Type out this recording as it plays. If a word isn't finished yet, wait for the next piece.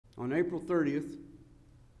On April 30th,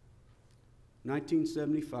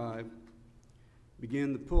 1975,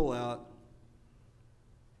 began the pullout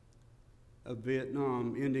of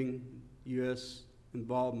Vietnam, ending U.S.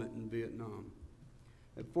 involvement in Vietnam.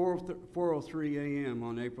 At 4:03 a.m.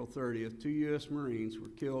 on April 30th, 2 U.S. Marines were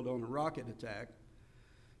killed on a rocket attack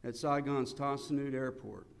at Saigon's Tan Son Nhut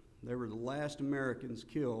Airport. They were the last Americans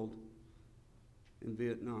killed in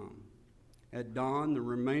Vietnam. At dawn, the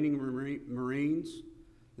remaining Marines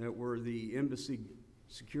that were the embassy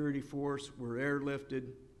security force were airlifted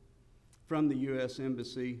from the U.S.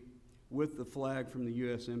 Embassy with the flag from the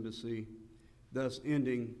U.S. Embassy, thus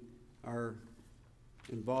ending our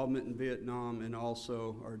involvement in Vietnam and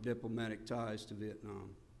also our diplomatic ties to Vietnam.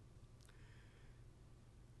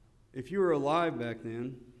 If you were alive back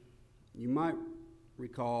then, you might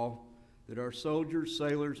recall that our soldiers,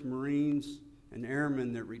 sailors, Marines, and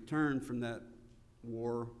airmen that returned from that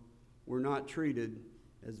war were not treated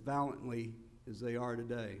as valiantly as they are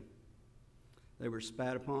today. They were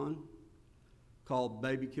spat upon, called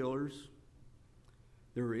baby killers.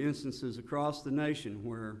 There were instances across the nation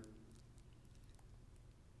where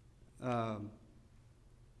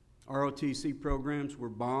ROTC programs were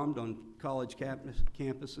bombed on college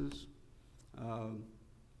campuses.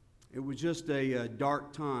 It was just a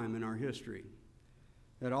dark time in our history.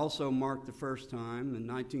 That also marked the first time in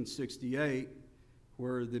 1968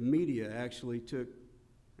 where the media actually took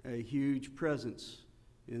a huge presence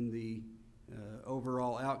in the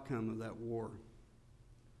overall outcome of that war.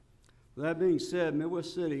 With that being said,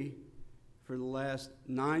 Midwest City for the last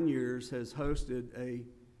 9 years has hosted a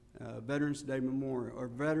Veterans Day Memorial or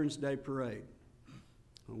Veterans Day Parade.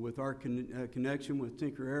 With our connection with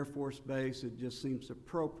Tinker Air Force Base, it just seems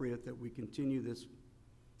appropriate that we continue this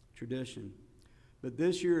tradition. But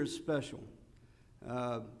this year is special.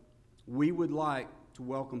 We would like to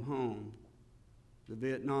welcome home the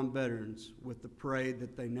Vietnam veterans with the parade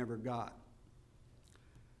that they never got.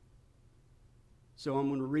 So I'm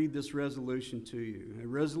going to read this resolution to you. A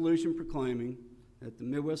resolution proclaiming that the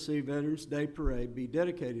Midwest City Veterans Day Parade be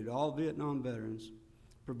dedicated to all Vietnam veterans,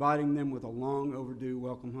 providing them with a long overdue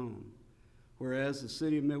welcome home. Whereas the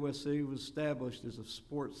city of Midwest City was established as a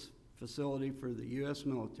sports facility for the U.S.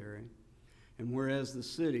 military, and whereas the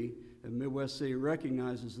city of Midwest City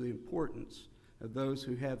recognizes the importance of those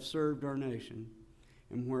who have served our nation,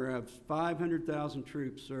 and whereas 500,000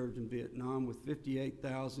 troops served in Vietnam with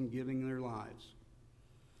 58,000 giving their lives,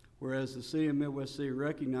 whereas the city of Midwest City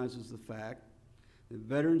recognizes the fact that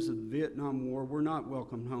veterans of the Vietnam War were not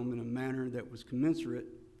welcomed home in a manner that was commensurate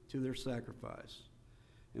to their sacrifice,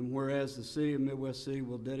 and whereas the city of Midwest City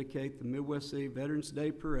will dedicate the Midwest City Veterans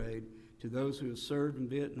Day Parade to those who have served in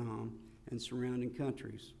Vietnam and surrounding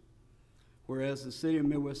countries. Whereas the city of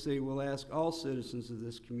Midwest City will ask all citizens of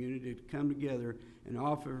this community to come together and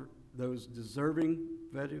offer those deserving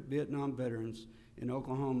Vietnam veterans in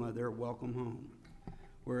Oklahoma their welcome home.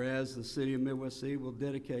 Whereas the city of Midwest City will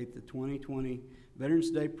dedicate the 2020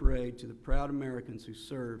 Veterans Day Parade to the proud Americans who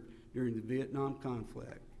served during the Vietnam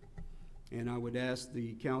conflict. And I would ask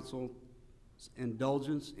the council's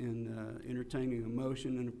indulgence in entertaining a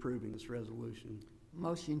motion and approving this resolution.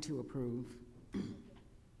 Motion to approve.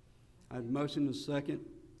 I have a motion and a second.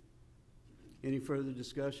 Any further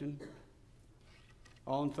discussion?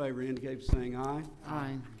 All in favor indicate by saying aye.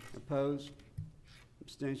 Aye. Opposed?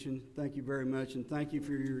 Abstention? Thank you very much, and thank you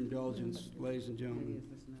for your indulgence, ladies and gentlemen.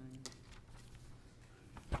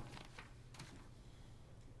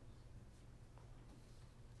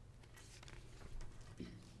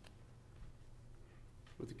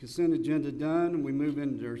 With the consent agenda done, we move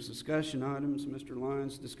into our discussion items. Mr.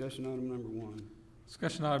 Lyons, discussion item number 1.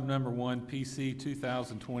 Discussion item number 1, PC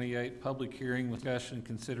 2028, public hearing with discussion and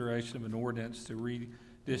consideration of an ordinance to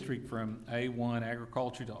redistrict from A1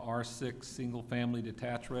 agriculture to R6 single-family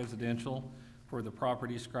detached residential for the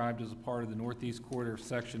property described as a part of the northeast quarter of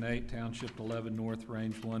Section 8, Township 11 North,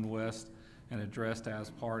 Range 1 West, and addressed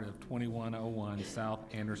as part of 2101 South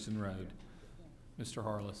Anderson Road. Mr.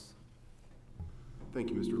 Harless. Thank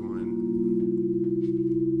you, Mr. Lyon.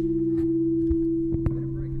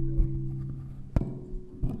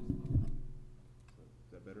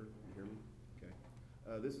 Is that better? Can you hear me? Okay.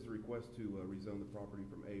 This is a request to rezone the property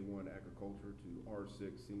from A1 agriculture to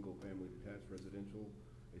R6 single-family detached residential.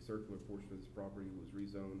 A circular portion of this property was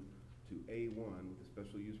rezoned to A1 with a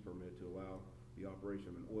special use permit to allow the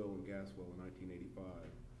operation of an oil and gas well in 1985.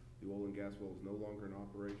 The oil and gas well is no longer in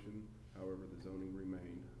operation. However, the zoning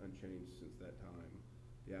remained unchanged since that time.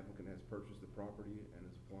 The applicant has purchased the property and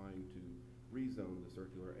is applying to rezone the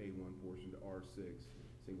circular A1 portion to R6,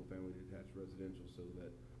 single-family detached residential, so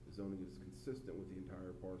that the zoning is consistent with the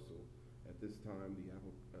entire parcel. At this time, the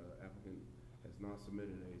not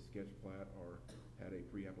submitted a sketch plat or had a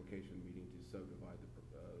pre-application meeting to subdivide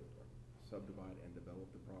and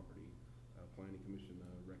develop the property. Planning Commission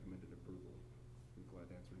recommended approval. I'm glad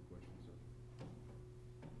to answer any questions, sir.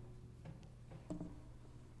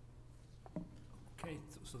 Okay,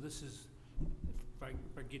 so this is,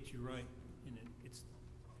 if I get you right, and it's,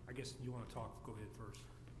 I guess you want to talk, go ahead first.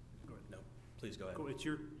 Go ahead. No, please go ahead. Go, it's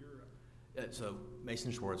your So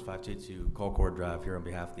Mason Schwartz, 522 Colcord Drive, here on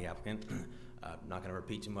behalf of the applicant. Not going to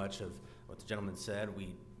repeat too much of what the gentleman said.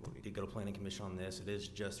 We did go to Planning Commission on this. It is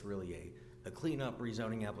just really a cleanup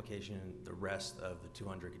rezoning application. The rest of the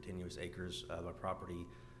 200 continuous acres of a property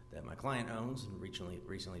that my client owns and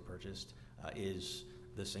recently purchased is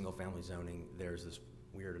the single family zoning. There's this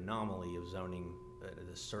weird anomaly of zoning,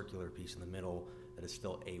 this circular piece in the middle that is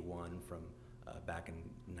still A1 from back in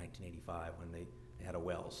 1985 when they had a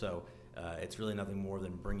well. So it's really nothing more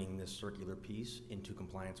than bringing this circular piece into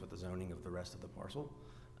compliance with the zoning of the rest of the parcel.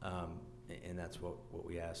 And that's what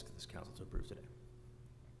we ask this council to approve today.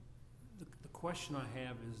 the question I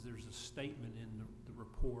have is there's a statement in the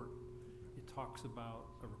report. It talks about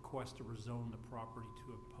a request to rezone the property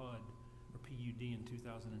to a PUD or PUD in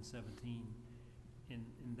 2017, and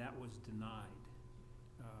that was denied.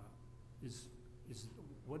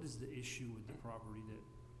 What is the issue with the property that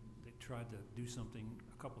they tried to do something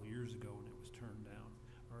a couple of years ago and it was turned down?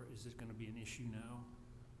 Or is this going to be an issue now?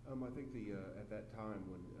 I think at that time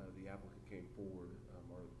when the applicant came forward,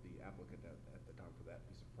 or the applicant at the time for that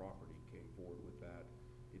piece of property came forward with that,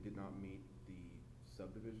 it did not meet the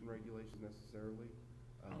subdivision regulations necessarily.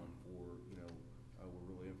 We're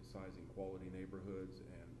really emphasizing quality neighborhoods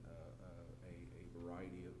and a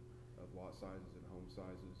variety of lot sizes and home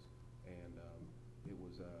sizes, and it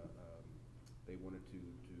was they wanted to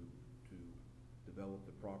develop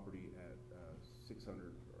the property at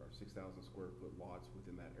 600 or 6,000 square foot lots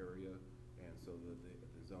within that area, and so the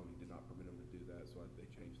zoning did not permit them to do that. So they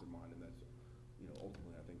changed their mind, and that's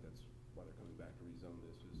ultimately I think that's why they're coming back to rezone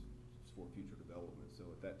this is for future development. So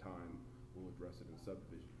at that time we'll address it in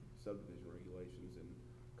subdivision regulations and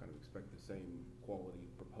kind of expect the same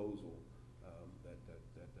quality proposal that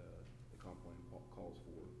the comp plan calls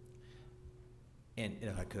for. And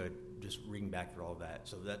if I could, just reading back through all of that,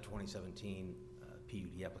 so that 2017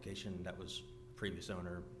 PUD application, that was previous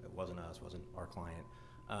owner, it wasn't us, wasn't our client.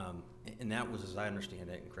 And that was, as I understand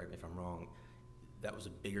it, and correct me if I'm wrong, that was a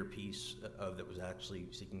bigger piece of that was actually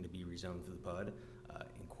seeking to be rezoned through the PUD,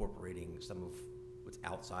 incorporating some of what's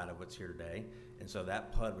outside of what's here today. And so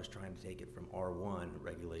that PUD was trying to take it from R1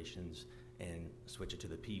 regulations and switch it to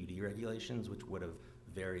the PUD regulations, which would have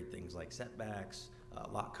varied things like setbacks,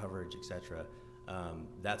 lot coverage, etc.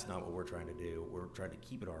 That's not what we're trying to do. We're trying to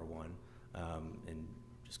keep it R1 and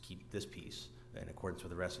just keep this piece in accordance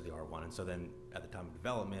with the rest of the R1. And so then at the time of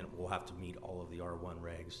development, we'll have to meet all of the R1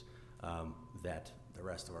 regs that the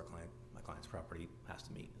rest of my client's property has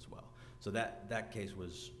to meet as well. So that case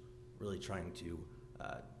was really trying to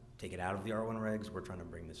take it out of the R1 regs. We're trying to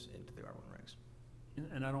bring this into the R1 regs.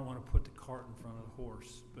 And I don't want to put the cart in front of the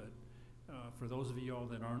horse, but for those of y'all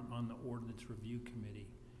that aren't on the ordinance review committee,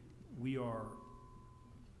 we are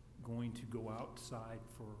going to go outside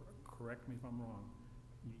for, correct me if I'm wrong,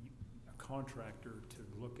 a contractor to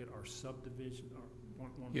look at our subdivision.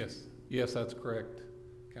 Yes, that's correct,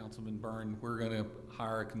 Councilman Byrne. We're going to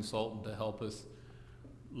hire a consultant to help us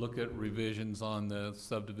look at revisions on the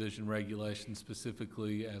subdivision regulations,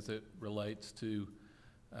 specifically as it relates to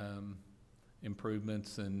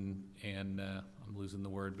improvements and I'm losing the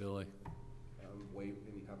word, Billy. Waive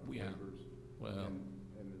any type of waivers. Well,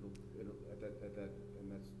 and it'll at that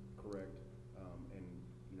and that's correct. And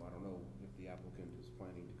I don't know if the applicant is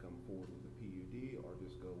planning to come forward with a PUD or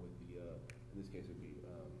just go with the in this case it would be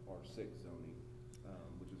R6 zoning,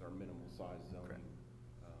 which is our minimal size zoning.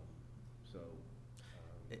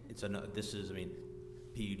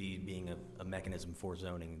 PUD being a mechanism for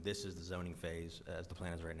zoning, this is the zoning phase as the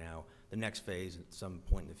plan is right now. The next phase at some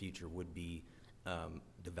point in the future would be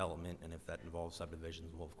development, and if that involves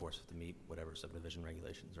subdivisions, we'll of course have to meet whatever subdivision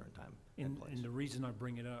regulations are in place. And the reason I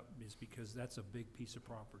bring it up is because that's a big piece of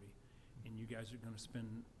property, and you guys are going to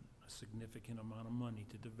spend a significant amount of money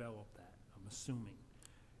to develop that, I'm assuming.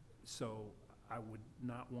 So I would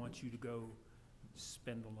not want you to go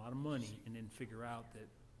spend a lot of money and then figure out that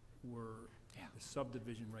the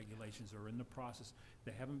subdivision regulations are in the process.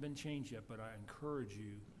 They haven't been changed yet, but I encourage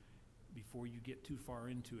you, before you get too far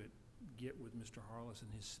into it, get with Mr. Harless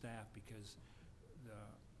and his staff, because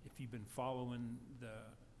if you've been following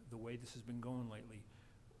the way this has been going lately,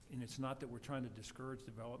 and it's not that we're trying to discourage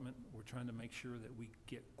development, we're trying to make sure that we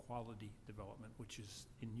get quality development, which is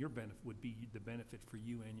in your benefit, would be the benefit for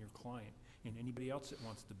you and your client and anybody else that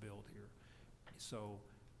wants to build here. So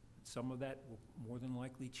some of that will more than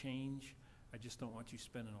likely change. I just don't want you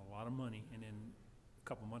spending a lot of money and then a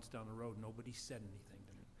couple months down the road, nobody said anything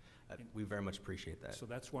to me. We very much appreciate that. So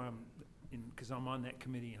that's why because I'm on that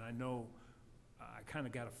committee and I know, I kind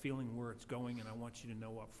of got a feeling where it's going, and I want you to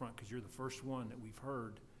know up front, because you're the first one that we've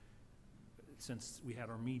heard since we had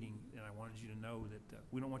our meeting, and I wanted you to know that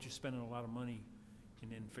we don't want you spending a lot of money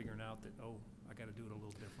and then figuring out that, oh, I got to do it a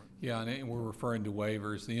little different. Yeah, and we're referring to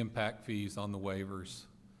waivers. The impact fees on the waivers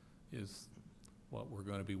is what we're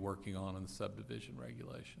going to be working on in the subdivision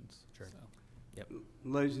regulations. Sure. So. Yep.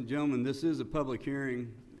 Ladies and gentlemen, this is a public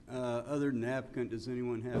hearing. Other than the applicant, does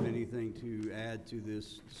anyone have anything to add to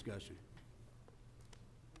this discussion?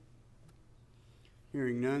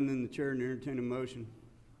 Hearing none, then the chair will entertain a motion.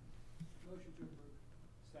 Motion to approve.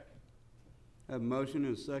 Second. Have a motion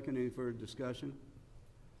and a second. Any further discussion?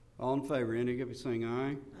 All in favor, indicate by saying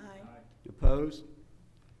aye. Aye. Opposed?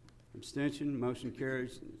 Abstention? Motion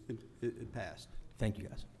carries. It passed. Thank you,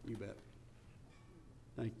 guys. You bet.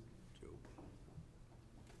 Thank you, Joe.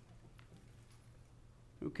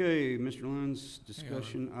 Okay, Mr. Lyons,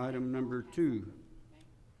 discussion item number 2.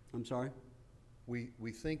 I'm sorry?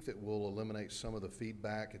 We think that we'll eliminate some of the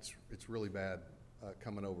feedback. It's really bad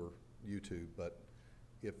coming over YouTube, but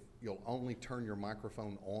if you'll only turn your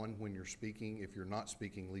microphone on when you're speaking, if you're not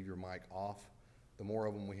speaking, leave your mic off. The more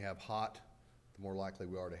of them we have hot, the more likely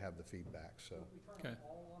we are to have the feedback, so. Okay.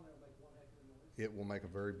 It will make a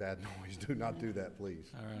very bad noise. Do not do that,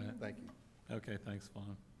 please. All right. Thank you. Okay, thanks,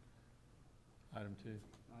 Vaughn. Item 2.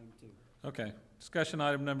 Item 2. Okay, discussion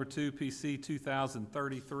item number 2, PC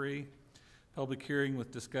 2033. Public hearing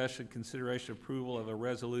with discussion, consideration, approval of a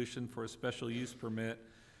resolution for a special use permit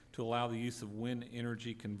to allow the use of wind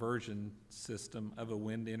energy conversion system, in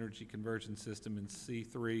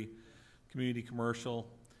C3 Community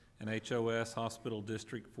Commercial and HOS Hospital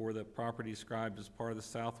District for the property described as part of the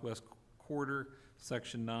Southwest Quarter,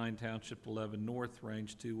 Section 9, Township 11 North,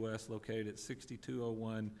 Range 2 West, located at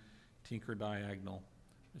 6201 Tinker Diagonal.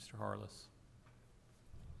 Mr. Harless.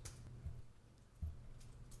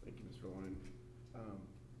 Thank you, Mr. Lonin.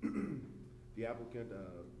 The applicant,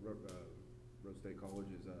 Rose State College,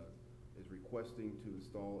 is requesting to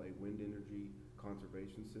install a wind energy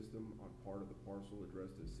conservation system on part of the parcel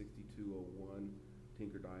addressed as 6201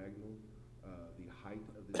 Tinker Diagonal. The height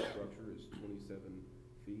of this structure is 27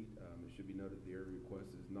 feet. It should be noted the area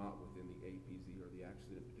requested is not within the APZ or the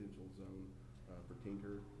accident potential zone for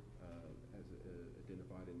Tinker, as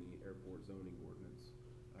identified in the airport zoning ordinance.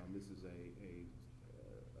 This is a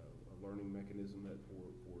learning mechanism that for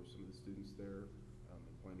some of the students there, and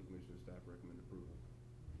Planning Commission staff recommend approval.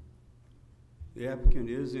 The applicant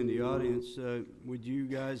is in the audience. Would you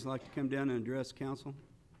guys like to come down and address council?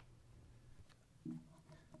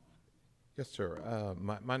 Yes, sir.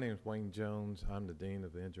 My name is Wayne Jones. I'm the Dean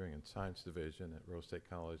of the Engineering and Science Division at Rose State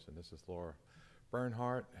College, and this is Laura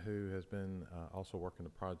Bernhardt, who has been also working the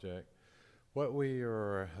project. What we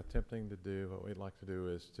are attempting to do, what we'd like to do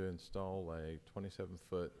is to install a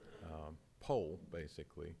 27-foot pole,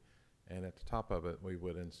 basically, and at the top of it we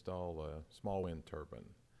would install a small wind turbine.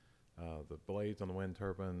 The blades on the wind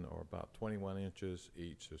turbine are about 21 inches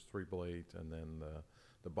each. There's 3 blades, and then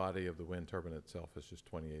the body of the wind turbine itself is just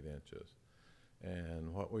 28 inches.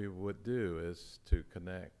 And what we would do is to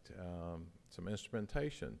connect some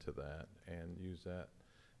instrumentation to that and use that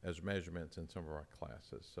as measurements in some of our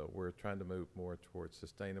classes. So we're trying to move more towards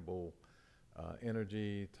sustainable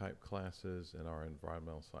energy type classes in our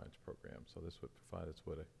environmental science program. So this would provide us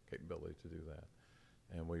with a capability to do that.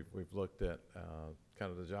 And we've looked at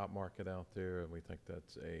kind of the job market out there, and we think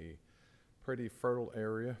that's a pretty fertile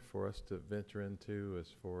area for us to venture into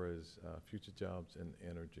as far as future jobs in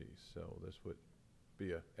energy. So this would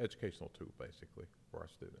be an educational tool, basically, for our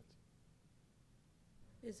students.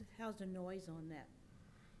 How's the noise on that?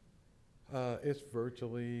 It's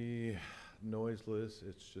virtually noiseless.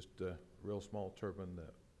 It's just a real small turbine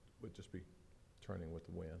that would just be turning with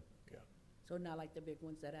the wind. Yeah. So not like the big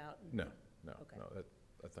ones that out? No. Okay. No.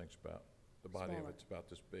 That thing's about, the body Smaller. of it's about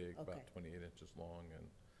this big, Okay. about 28 inches long, and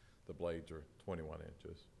the blades are 21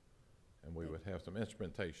 inches. And we would have some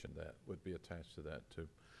instrumentation that would be attached to that to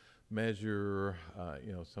measure,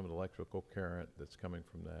 some of the electrical current that's coming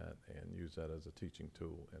from that and use that as a teaching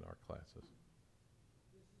tool in our classes.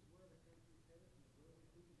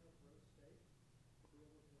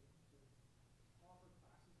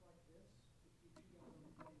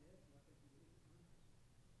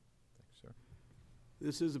 Thanks, sir.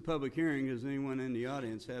 This is a public hearing. Does anyone in the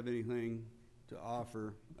audience have anything to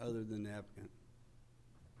offer other than the applicant?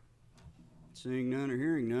 Seeing none or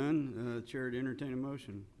hearing none, Chair to entertain a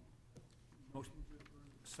motion. Motion.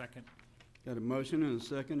 Second. Got a motion and a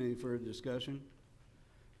second. Any further discussion?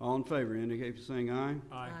 All in favor indicate by saying aye.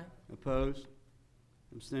 Aye. Opposed?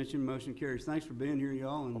 Abstention, motion carries. Thanks for being here,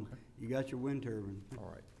 y'all, and Okay. you got your wind turbine. All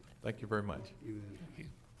right. Thank you very much. You bet.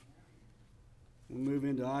 We'll move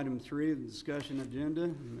into item 3 of the discussion agenda.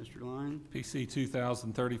 Mr. Lyon. PC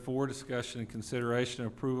 2034, discussion and consideration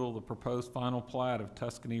of approval of the proposed final plat of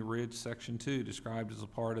Tuscany Ridge, Section 2, described as a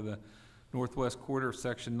part of the northwest quarter of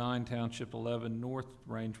Section 9, Township 11 North,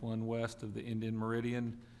 Range 1 west of the Indian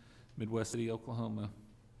Meridian, Midwest City, Oklahoma.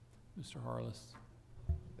 Mr. Harless.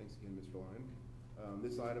 Thanks again, Mr. Lyon.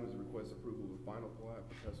 This item is a request approval of the final plat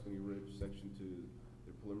for Tuscany Ridge, Section 2.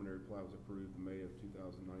 The preliminary plat was approved in May of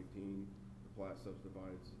 2019. The plat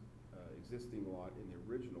subdivides existing lot in the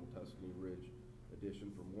original Tuscany Ridge addition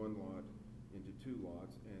from one lot into 2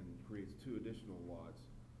 lots and creates 2 additional lots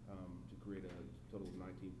to create a total of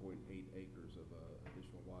 19.8 acres of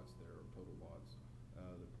additional lots there, or total lots.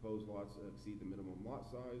 The proposed lots exceed the minimum lot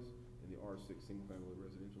size in the R6 single-family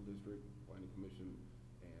residential district. Planning Commission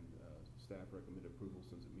and staff recommend approval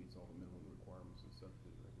since it meets all the minimum requirements and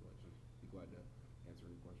subdivision regulations. Be glad to answer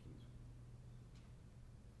any questions.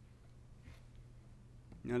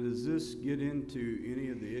 Now, does this get into any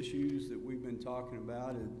of the issues that we've been talking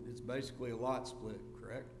about? It's basically a lot split,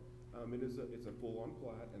 correct? It's a full-on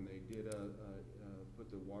plat, and they did put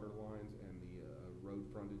the water lines and the road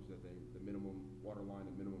frontage that the minimum water line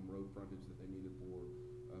and minimum road frontage that they needed for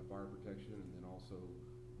fire protection, and then also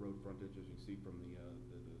road frontage, as you see from the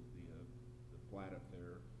plat up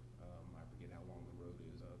there. I forget how long the road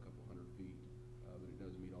is, a couple hundred feet, but it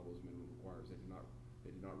does meet all those minimum requirements.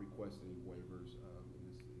 They did not request any waivers in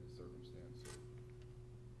this circumstance. So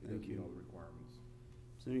it does meet all the requirements.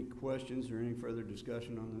 Is there any questions or any further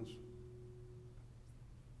discussion on this?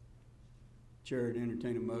 Chair to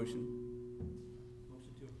entertain a motion.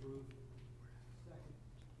 Motion to approve. Second.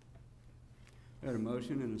 Got a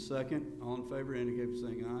motion and a second. All in favor indicate by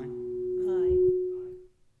saying aye. Aye.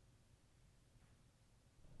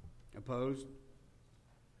 Opposed?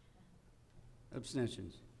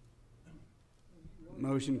 Abstentions?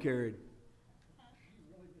 Motion carried.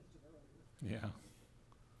 Yeah.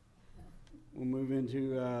 We'll move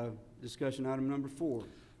into discussion item number 4.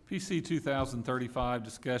 PC 2035,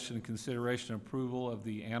 discussion and consideration approval of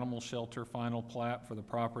the animal shelter final plat for the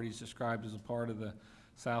properties described as a part of the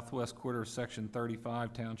southwest quarter of Section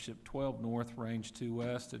 35, Township 12 North, Range 2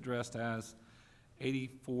 West, addressed as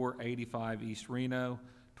 8485 East Reno,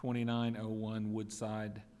 2901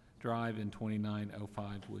 Woodside Drive, and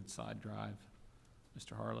 2905 Woodside Drive.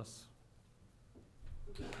 Mr. Harless.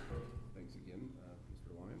 Thanks again,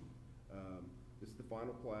 Mr. Lyon. This is the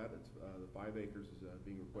final plat. It's, the 5 acres is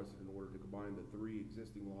being requested in order to combine the 3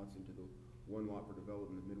 existing lots into the 1 lot for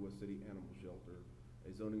development of Midwest City Animal Shelter.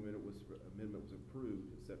 A zoning amendment was approved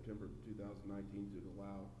in September 2019 to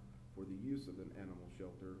allow for the use of an animal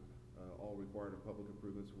shelter. All required public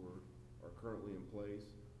improvements are currently in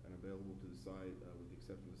place and available to the site, with the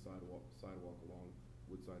exception of the sidewalk along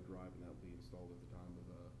Woodside Drive, and that will be installed at the time of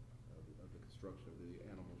the construction of the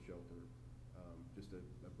animal shelter. Just a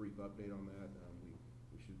brief update on that.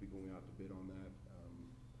 We should be going out to bid on that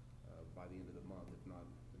by the end of the month, if not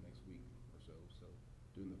the next week or so. So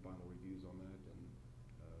doing the final reviews on that and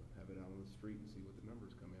have it out on the street and see what the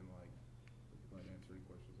numbers come in like. We'd like to answer any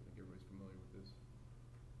questions. I think everybody's familiar with this.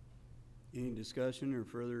 Any discussion or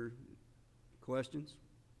further questions?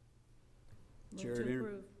 Move Chair to to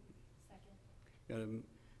approve.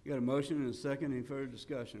 Got a motion and a second. Any further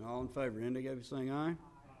discussion? All in favor indicate by saying aye.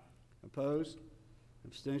 Opposed?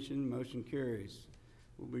 Abstention? Motion carries.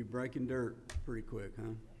 We'll be breaking dirt pretty quick,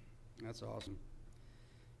 huh? That's awesome.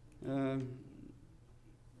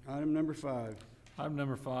 Item number 5. Item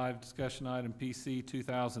number 5, discussion item PC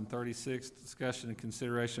 2036, discussion and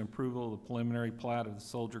consideration approval of the preliminary plat of the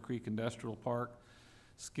Soldier Creek Industrial Park,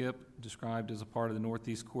 SKIP, described as a part of the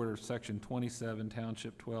northeast quarter of Section 27,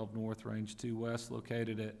 Township 12 North, Range 2 West,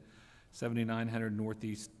 located at 7900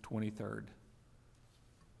 Northeast 23rd.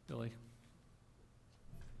 Billy?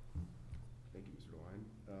 Thank you, Mr. Lyon.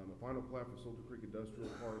 A final plat for Soldier Creek Industrial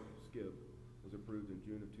Park, SKIP, was approved in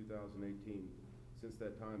June of 2018. Since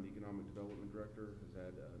that time, the Economic Development Director has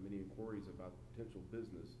had many inquiries about potential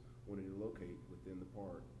business wanting to locate within the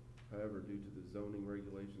park. However, due to the zoning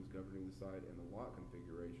regulations governing the site and the lot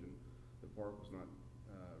configuration, the park was not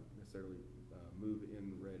necessarily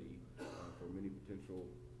move-in ready for many potential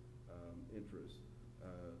interests.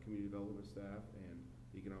 Community development staff and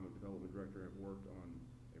the Economic Development Director have worked on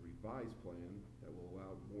a revised plan that will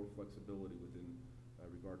allow more flexibility within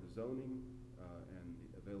regard to zoning and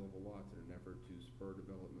the available lots in an effort to spur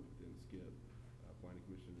development within SCIP. Planning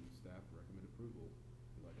Commission and staff recommend approval.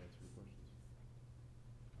 I'd like to answer your questions.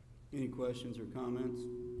 Any questions or comments?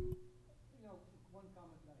 One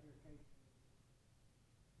comment about irrigation.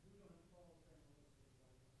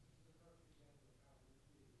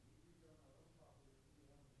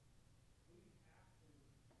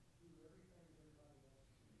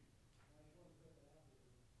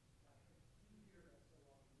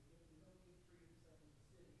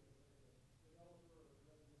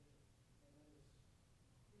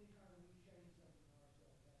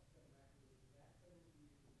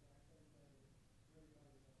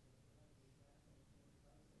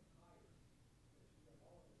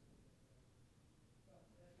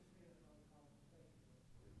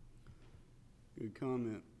 Good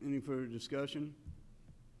comment. Any further discussion?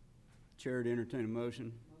 Chair to entertain a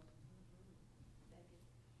motion.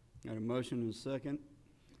 Got a motion and a second.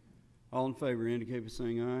 All in favor indicate by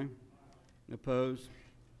saying aye. Opposed?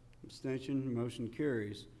 Abstention? Motion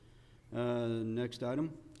carries. Next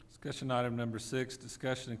item. Discussion item number 6,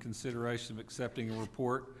 discussion and consideration of accepting a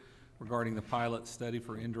report regarding the pilot study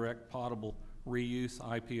for indirect potable reuse,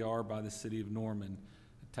 IPR, by the City of Norman.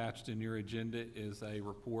 Attached in your agenda is a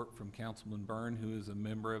report from Councilman Byrne, who is a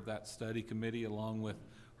member of that study committee, along with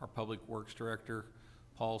our Public Works Director,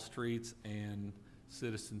 Paul Streets, and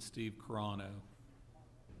citizen Steve Carano.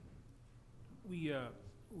 We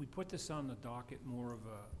put this on the docket more of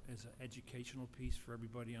as an educational piece for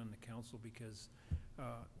everybody on the council, because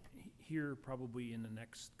here probably in the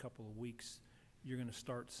next couple of weeks, you're going to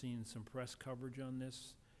start seeing some press coverage on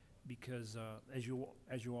this, because as you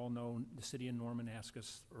all know, the City of Norman asked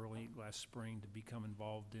us early last spring to become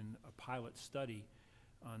involved in a pilot study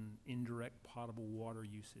on indirect potable water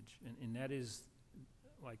usage, and that is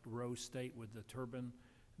like Rose State with the turbine.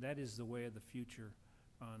 That is the way of the future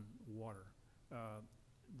on water.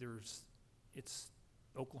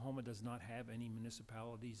 Oklahoma does not have any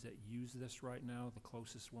municipalities that use this right now. The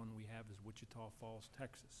closest one we have is Wichita Falls,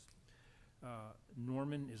 Texas.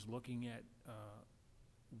 Norman is looking at,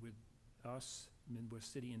 with us,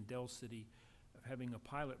 Midwest City and Dell City, of having a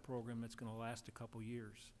pilot program that's going to last a couple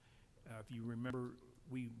years. If you remember,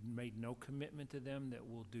 we made no commitment to them that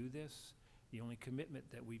we'll do this. The only commitment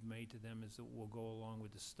that we've made to them is that we'll go along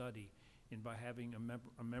with the study. And by having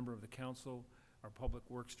a member of the council, our Public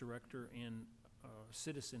Works Director, and a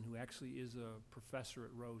citizen who actually is a professor at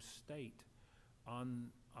Rose State on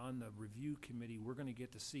the review committee, we're going to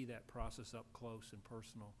get to see that process up close and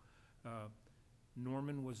personal.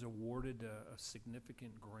 Norman was awarded a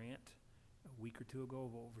significant grant a week or two ago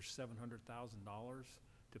of over $700,000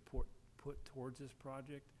 to put towards this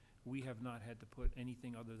project. We have not had to put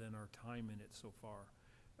anything other than our time in it so far.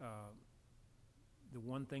 The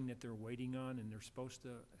one thing that they're waiting on, and they're supposed to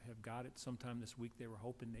have got it sometime this week, they were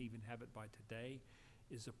hoping to even have it by today,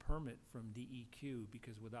 is a permit from DEQ,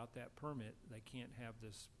 because without that permit, they can't have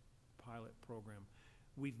this pilot program.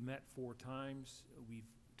 We've met 4 times. We've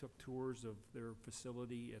took tours of their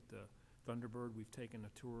facility at the Thunderbird. We've taken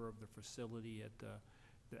a tour of the facility at the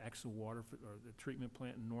actual water, or the treatment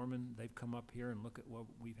plant in Norman. They've come up here and look at what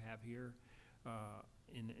we have here,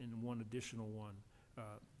 in one additional one.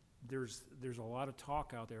 There's a lot of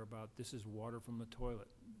talk out there about this is water from the toilet.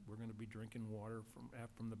 We're going to be drinking water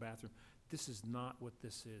from the bathroom. This is not what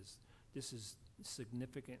this is. This is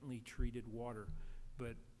significantly treated water.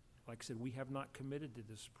 But like I said, we have not committed to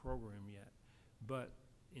this program yet. But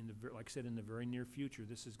like I said, in the very near future,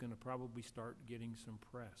 this is going to probably start getting some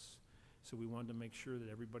press. So we wanted to make sure that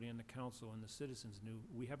everybody on the council and the citizens knew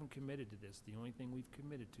we haven't committed to this. The only thing we've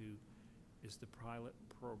committed to is the pilot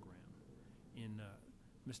program.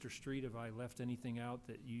 Mr. Street, have I left anything out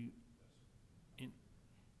that you,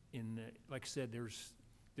 like I said,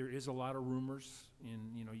 there is a lot of rumors,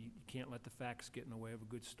 and you can't let the facts get in the way of a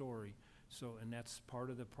good story. So, and that's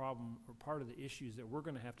part of the problem, or part of the issues that we're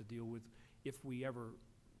going to have to deal with if we ever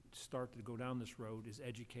start to go down this road, is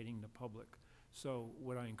educating the public. So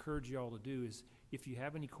what I encourage you all to do is, if you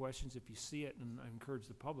have any questions, if you see it, and I encourage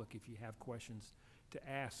the public, if you have questions, to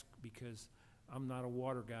ask, because I'm not a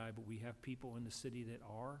water guy, but we have people in the city that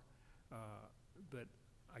are. But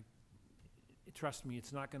trust me,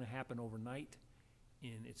 it's not going to happen overnight,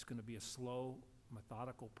 and it's going to be a slow,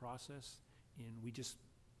 methodical process. And we just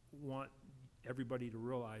want everybody to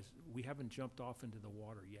realize we haven't jumped off into the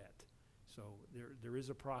water yet. So there is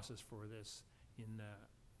a process for this, and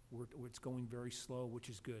it's going very slow, which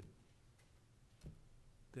is good.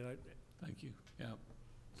 Thank you. Yeah,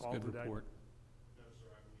 it's a Paul, good did I- report. No,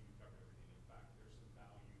 sir, I believe you covered everything. In fact, there's some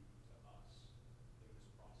value to us in this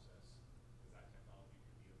process, because that technology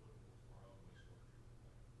could be applicable to our own wastewater treatment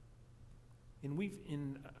plant. And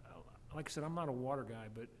like I said, I'm not a water guy,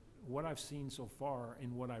 but what I've seen so far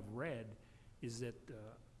and what I've read is that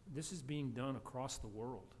this is being done across the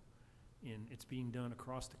world, and it's being done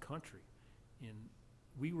across the country. And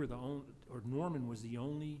we were Norman was the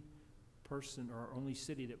only person or only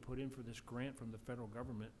city that put in for this grant from the federal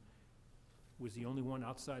government, was the only one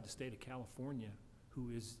outside the state of California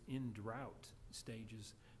who is in drought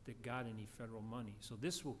stages that got any federal money. So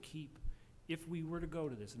this will keep, if we were to go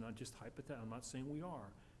to this, and I'm just hypothetical, I'm not saying we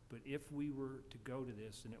are, but if we were to go to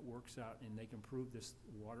this and it works out and they can prove this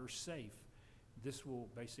water's safe, this will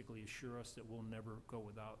basically assure us that we'll never go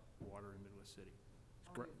without water in Midwest City.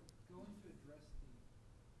 It's great. Going to address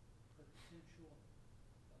the potential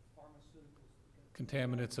pharmaceuticals.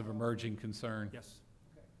 Contaminants of emerging concern. Yes.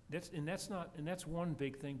 Okay. That's one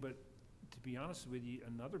big thing, but to be honest with you,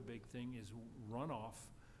 another big thing is runoff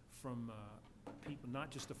from people, not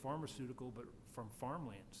just the pharmaceutical, but from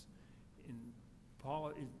farmlands. And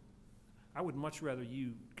Paula, I would much rather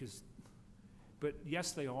you, but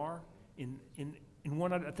yes, they are. And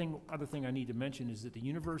one other thing I need to mention is that the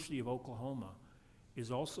University of Oklahoma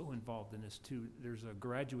is also involved in this too. There's a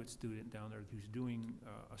graduate student down there who's doing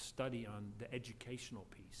a study on the educational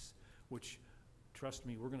piece, which, trust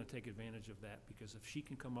me, we're going to take advantage of that, because if she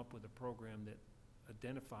can come up with a program that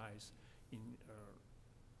identifies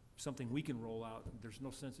something we can roll out, there's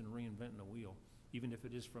no sense in reinventing the wheel, even if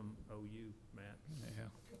it is from OU, Matt. Yeah.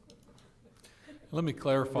 Let me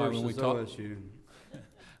clarify, when we talk, OSU.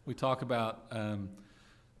 we talk about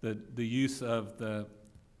the use of the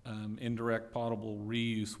indirect potable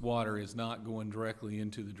reuse water is not going directly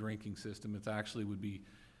into the drinking system. It actually would be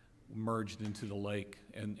merged into the lake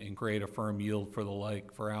and create a firm yield for the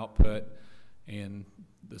lake for output. And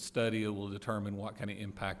the study will determine what kind of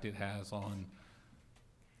impact it has on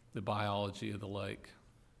the biology of the lake.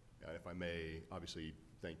 If I may, obviously,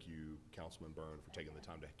 thank you, Councilman Byrne, for taking the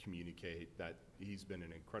time to communicate that. He's been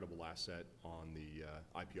an incredible asset on the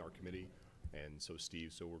IPR committee, and so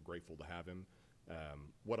Steve, so we're grateful to have him.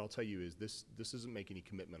 What I'll tell you is this doesn't make any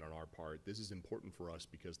commitment on our part. This is important for us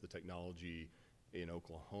because the technology in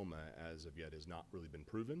Oklahoma as of yet has not really been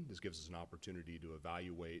proven. This gives us an opportunity to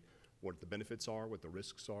evaluate what the benefits are, what the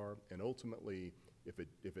risks are, and ultimately, if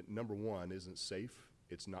it number one isn't safe,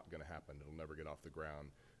 it's not going to happen. It'll never get off the ground.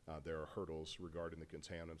 There are hurdles regarding the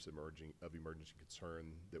contaminants of emergency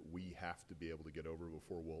concern that we have to be able to get over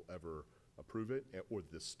before we'll ever approve it, or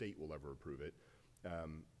the state will ever approve it.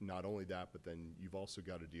 Not only that, but then you've also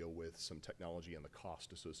got to deal with some technology and the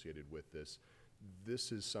cost associated with this.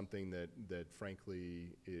 This is something that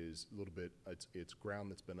frankly is a little bit, it's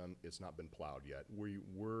ground that's it's not been plowed yet.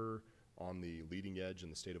 We're on the leading edge in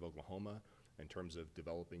the state of Oklahoma in terms of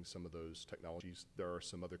developing some of those technologies. There are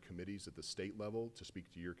some other committees at the state level, to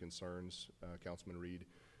speak to your concerns, Councilman Reed,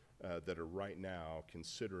 that are right now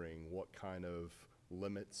considering what kind of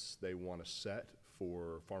limits they want to set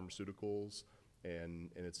for pharmaceuticals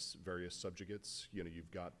and its various subjugates. You know,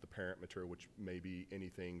 you've got the parent material, which may be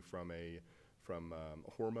anything from a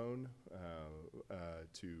hormone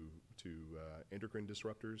to endocrine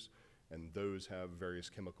disruptors, and those have various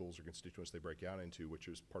chemicals or constituents they break out into, which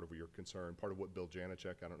is part of your concern, part of what Bill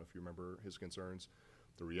Janicek, I don't know if you remember his concerns.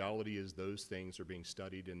 The reality is those things are being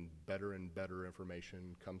studied, and better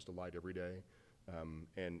information comes to light every day.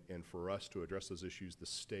 And for us to address those issues, the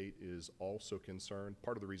state is also concerned.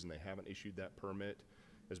 Part of the reason they haven't issued that permit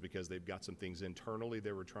is because they've got some things internally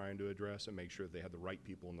they were trying to address and make sure they had the right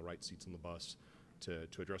people in the right seats on the bus to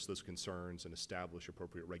address those concerns and establish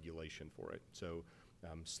appropriate regulation for it. So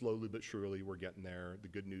slowly but surely we're getting there. The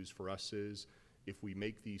good news for us is if we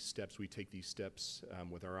make these steps, we take these steps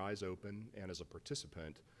with our eyes open and as a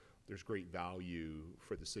participant, there's great value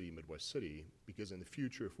for the city of Midwest City, because in the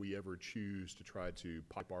future, if we ever choose to try to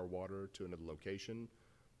pipe our water to another location,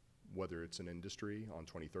 whether it's an industry on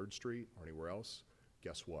 23rd Street or anywhere else,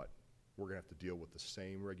 guess what? We're gonna have to deal with the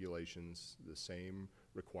same regulations, the same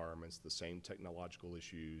requirements, the same technological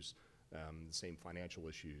issues, the same financial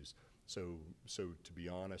issues. So to be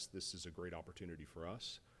honest, this is a great opportunity for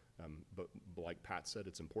us. But like Pat said,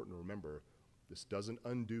 it's important to remember, this doesn't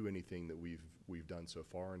undo anything that we've done so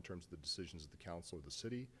far in terms of the decisions of the council or the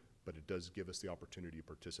city, but it does give us the opportunity to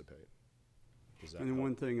participate. Does that And help?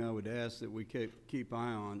 one thing I would ask that we keep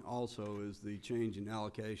eye on also is the change in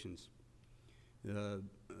allocations,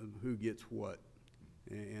 who gets what.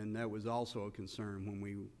 And that was also a concern when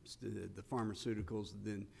we did the pharmaceuticals,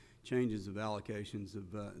 then changes of allocations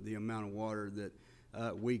of the amount of water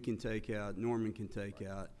that we can take out, Norman can take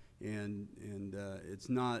out, and it's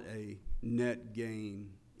not a net gain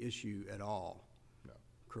issue at all. No.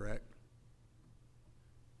 Correct?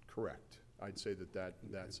 Correct. I'd say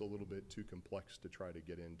that's a little bit too complex to try to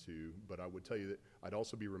get into, but I would tell you that I'd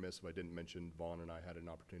also be remiss if I didn't mention Vaughn and I had an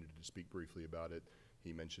opportunity to speak briefly about it.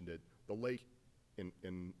 He mentioned it. The lake,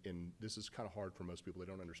 in this is kind of hard for most people. They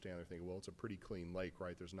don't understand. They're thinking, well, it's a pretty clean lake,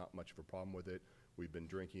 right? There's not much of a problem with it. We've been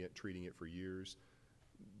drinking it, treating it for years.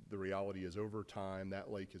 The reality is, over time,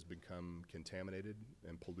 that lake has become contaminated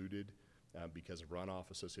and polluted because of runoff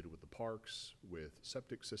associated with the parks, with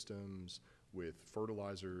septic systems, with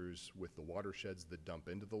fertilizers, with the watersheds that dump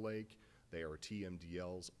into the lake. There are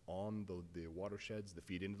TMDLs on the watersheds that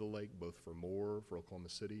feed into the lake, both for Moore, for Oklahoma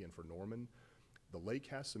City, and for Norman. The lake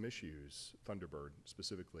has some issues, Thunderbird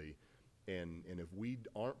specifically, and if we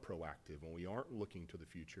aren't proactive and we aren't looking to the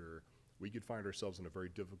future, we could find ourselves in a very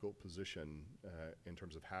difficult position in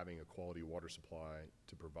terms of having a quality water supply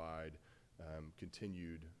to provide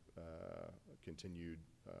continued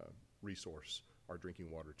resource, our drinking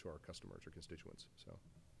water, to our customers or constituents. So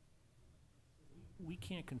We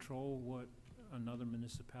can't control what another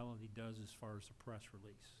municipality does as far as a press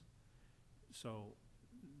release. So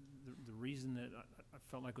the reason that I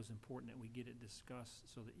felt like it was important that we get it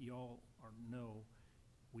discussed so that y'all know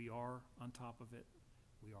we are on top of it,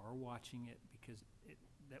 we are watching it, because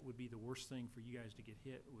that would be the worst thing for you guys to get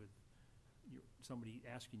hit with somebody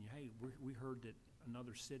asking you, hey, we heard that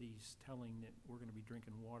another city's telling that we're going to be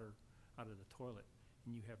drinking water out of the toilet,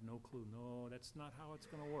 and you have no clue. No, that's not how it's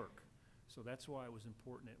going to work. So that's why it was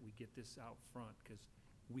important that we get this out front, because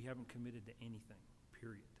we haven't committed to anything,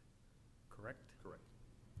 period. Correct? correct.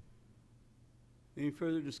 Any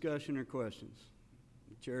further discussion or questions?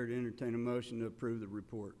 The chair to entertain a motion to approve the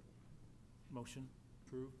report. Motion,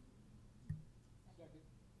 approve.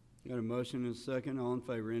 Got a motion and a second. All in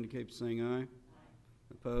favor indicate by saying aye. Aye.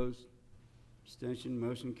 Opposed? Abstention?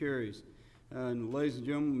 Motion carries. And ladies and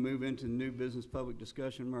gentlemen, we move into new business public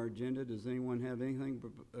discussion of our agenda. Does anyone have anything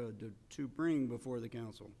to bring before the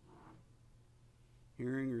council?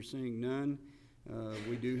 Hearing or seeing none.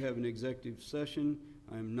 We do have an executive session.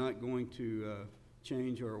 I'm not going to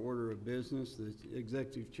change our order of business. The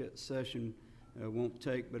executive session won't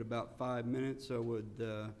take but about 5 minutes. So would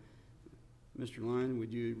Mr. Lyon,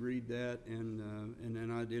 would you read that, and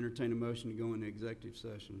then I'd entertain a motion to go into executive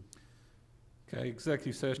session. Okay,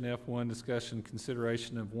 executive session F1, discussion,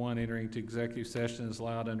 consideration of one, entering into executive session is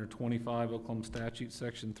allowed under 25 Oklahoma Statute,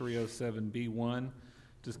 Section 307B1.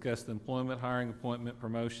 Discuss the employment, hiring, appointment,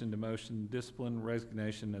 promotion, demotion, discipline,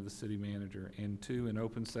 resignation of the city manager. And 2, in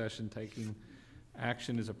open session, taking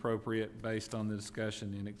action is appropriate based on the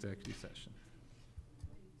discussion in executive session.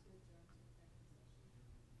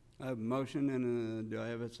 I have a motion, and do I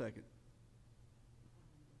have a second?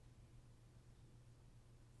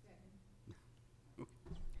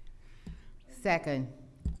 Second.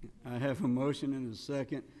 I have a motion and a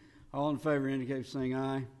second. All in favor indicate by saying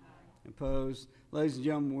aye. Aye. Opposed? Ladies and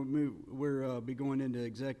gentlemen, we'll be going into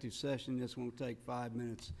executive session. This won't take 5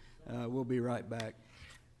 minutes. We'll be right back.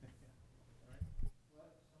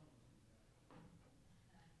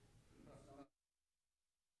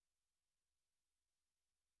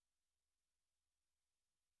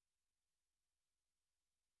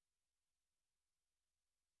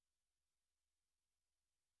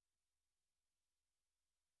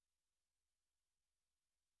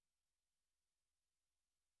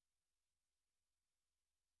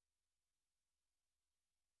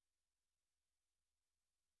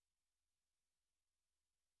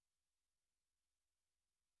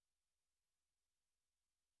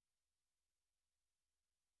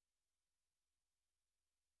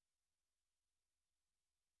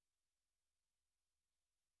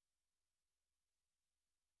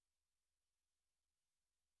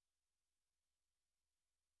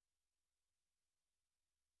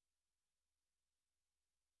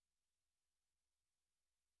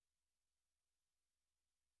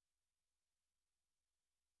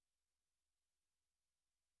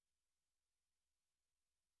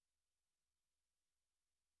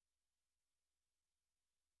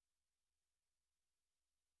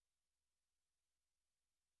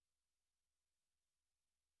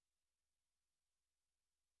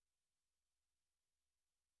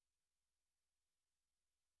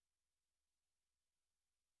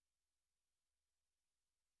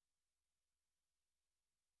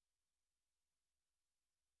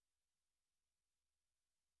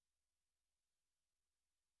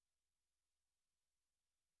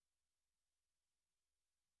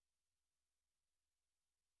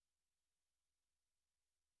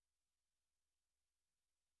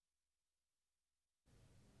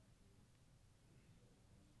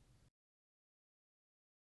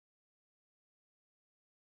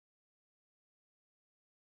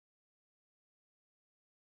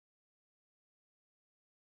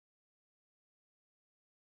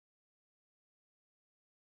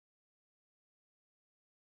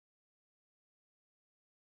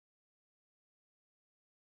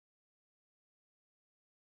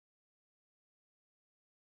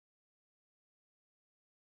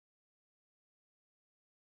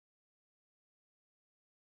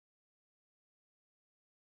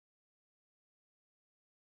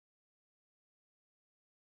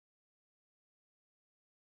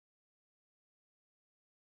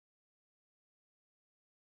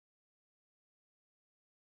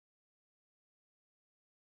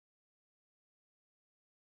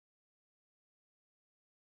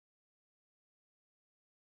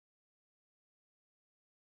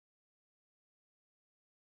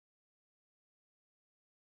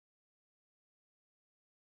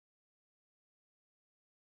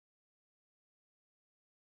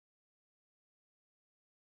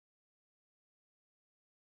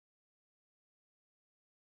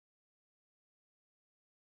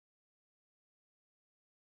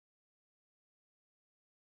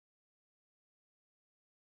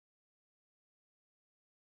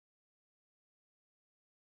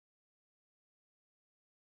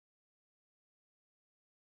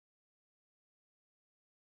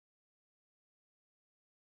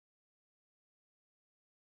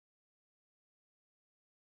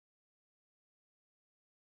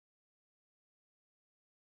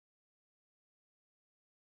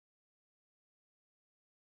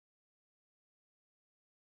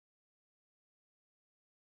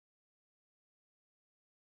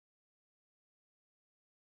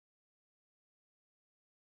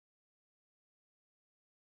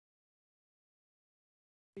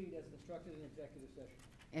 Proceed as instructed in executive session.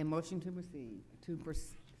 And motion to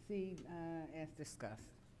proceed as discussed.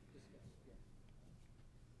 Discuss, yeah.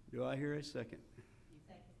 Do I hear a second?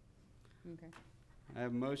 Okay. I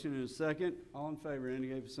have a motion and a second. All in favor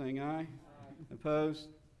indicate by saying aye. Opposed?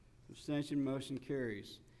 Abstention, motion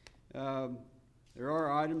carries. There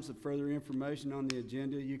are items of further information on the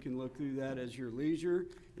agenda. You can look through that as your leisure.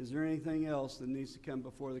 Is there anything else that needs to come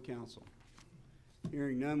before the council?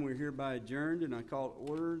 Hearing none, we're hereby adjourned, and I call to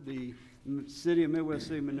order the City of Midwest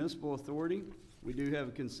City Municipal Authority. We do have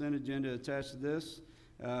a consent agenda attached to this.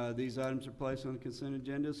 These items are placed on the consent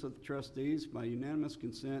agenda so the trustees, by unanimous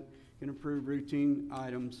consent, can approve routine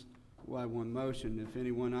items by one motion. If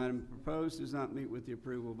any one item proposed does not meet with the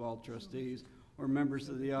approval of all trustees or members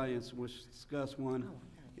of the audience wish to discuss one,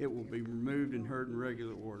 it will be removed and heard in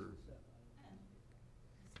regular order.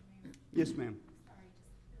 Yes, ma'am. Sorry,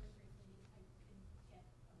 just really briefly, I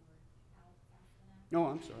couldn't get a word out fast enough. No,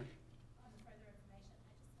 I'm sorry. On the further information,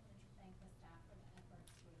 I just wanted to thank the staff for the efforts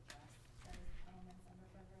to address those elements under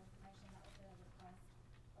further information. That was a request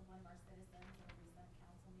from one of our citizens at a recent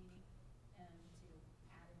council meeting, and to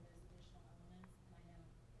add in those additional elements. And I know it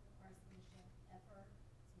requires some additional effort,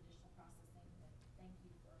 some additional processing, but thank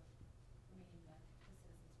you for meeting the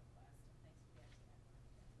citizens' request, and thanks for the extra effort.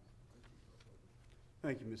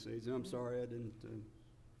 Thank you, Ms. Eads. I'm sorry I didn't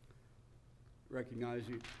recognize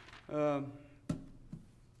you.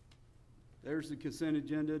 There's the consent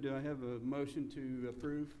agenda. Do I have a motion to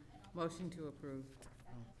approve? Motion to approve.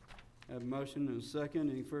 I have a motion and a second.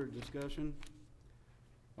 Any further discussion?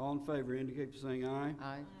 All in favor indicate by saying aye.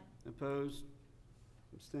 Aye. Opposed?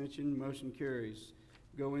 Abstention? Motion carries.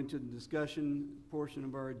 Go into the discussion portion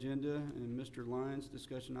of our agenda, and Mr. Lyons,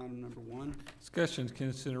 discussion item number 1. Discussion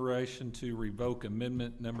consideration to revoke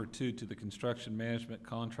amendment number 2 to the construction management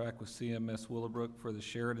contract with CMS Willowbrook for the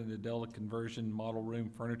Sheridan Adela conversion model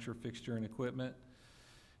room furniture, fixture, and equipment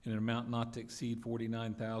in an amount not to exceed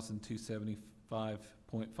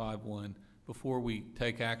 $49,275.51. Before we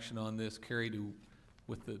take action on this, Carrie,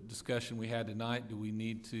 with the discussion we had tonight, do we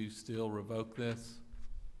need to still revoke this?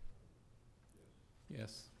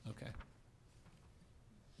 Yes, okay.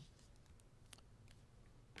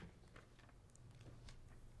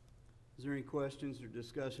 Is there any questions or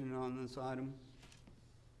discussion on this item?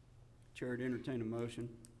 Chair to entertain a motion.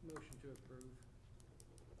 Motion to approve.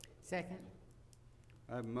 Second.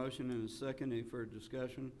 I have a motion and a second. Any further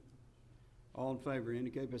discussion? All in favor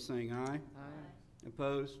indicate by saying aye. Aye.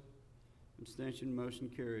 Opposed? Abstention? Motion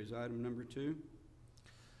carries. Item number 2.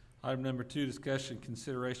 Item number 2, discussion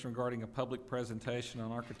consideration regarding a public presentation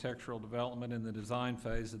on architectural development in the design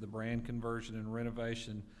phase of the brand conversion and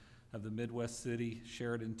renovation of the Midwest City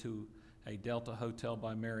Sheraton to a Delta Hotel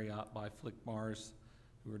by Marriott by Flick Mars,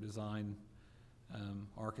 who are design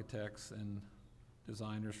architects and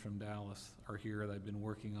designers from Dallas are here. They've been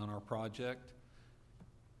working on our project.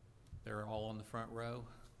 They're all on the front row.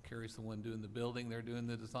 Carrie's the one doing the building. They're doing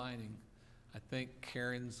the designing. I think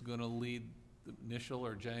Karen's going to lead the initial,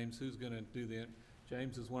 or James, who's going to do the,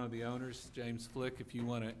 James is one of the owners. James Flick, if you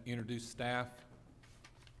want to introduce staff.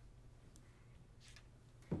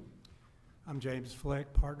 I'm James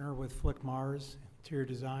Flick, partner with Flick Mars, interior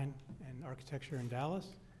design and architecture in Dallas.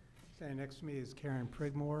 Standing next to me is Karen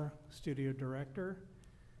Prigmore, studio director.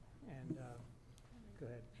 And go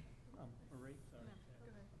ahead. Marie, sorry. No, go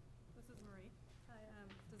ahead. This is Marie. I am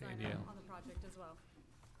designer Danielle. on the project as well.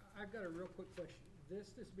 I've got a real quick question.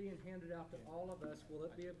 This is being handed out to all of us. Will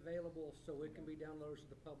it be available so it can be downloaded so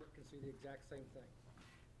the public can see the exact same thing?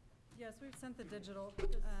 Yes, we've sent the digital, the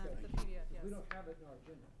PDF, yes. We don't have it in our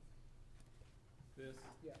agenda. This,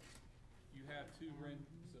 Yeah. you have some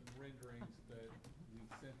renderings that we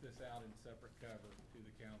sent this out in separate cover to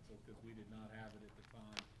the council because we did not have it at the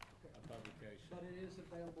time of publication. But it is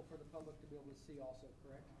available for the public to be able to see also,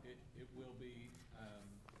 correct? It will be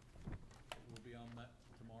on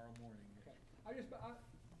tomorrow morning. Okay.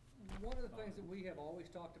 One of the things that we have always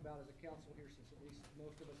talked about as a council here, since at least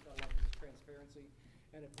most of us got a lot of this transparency,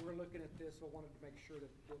 and if we're looking at this, I wanted to make sure that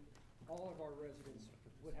all of our residents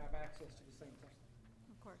would have access to the same thing.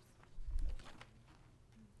 Of course.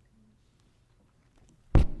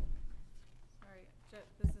 Sorry,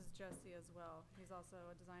 this is Jesse as well. He's also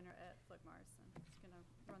a designer at Flick Mars, and he's going to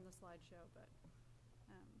run the slideshow, but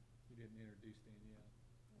You didn't introduce Danielle.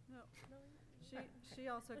 no. She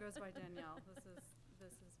also goes by Danielle.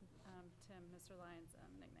 This is Tim, Mr. Lyons'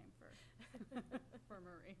 nickname for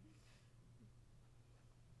Marie.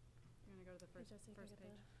 You're gonna go to the first page.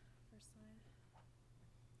 First slide.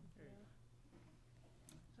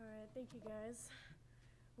 All right, thank you guys.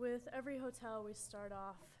 With every hotel, we start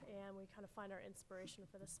off and we kind of find our inspiration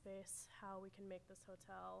for the space, how we can make this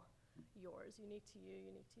hotel yours, unique to you,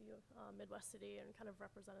 Midwest City, and kind of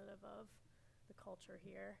representative of the culture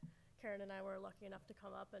here. Karen and I were lucky enough to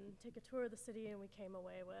come up and take a tour of the city, and we came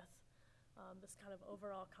away with this kind of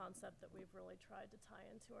overall concept that we've really tried to tie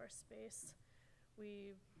into our space.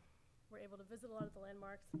 We were able to visit a lot of the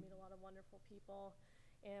landmarks and meet a lot of wonderful people,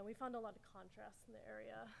 and we found a lot of contrast in the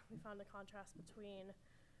area. We found a contrast between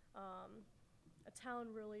a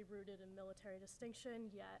town really rooted in military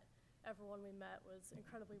distinction, yet everyone we met was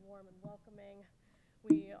incredibly warm and welcoming.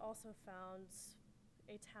 We also found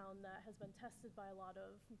a town that has been tested by a lot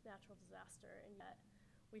of natural disaster, and yet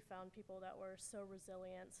we found people that were so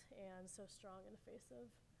resilient and so strong in the face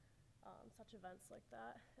of such events like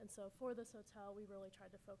that. And so for this hotel, we really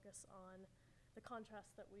tried to focus on the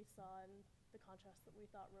contrast that we saw and the contrast that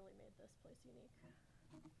we thought really made this place unique.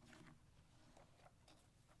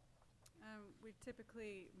 We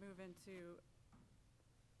typically move into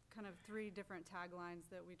kind of 3 different taglines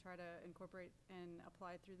that we try to incorporate and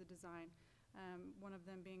apply through the design. One of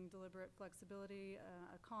them being deliberate flexibility,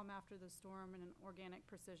 a calm after the storm, and an organic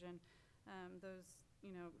precision. Those,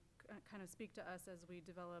 kind of speak to us as we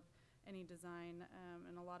develop any design,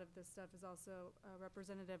 and a lot of this stuff is also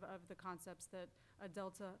representative of the concepts that a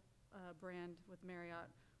Delta brand with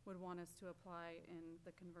Marriott would want us to apply in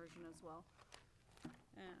the conversion as well.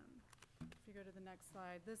 If you go to the next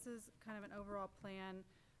slide, this is kind of an overall plan.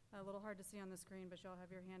 A little hard to see on the screen, but y'all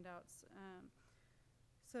have your handouts.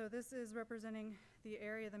 So this is representing the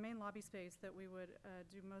area, the main lobby space that we would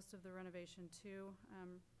do most of the renovation to,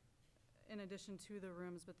 in addition to the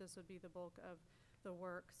rooms, but this would be the bulk of the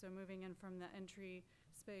work. So moving in from the entry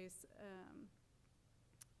space,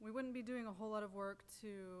 we wouldn't be doing a whole lot of work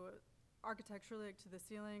to architecturally to the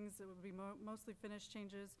ceilings. It would be mostly finish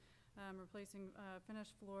changes, replacing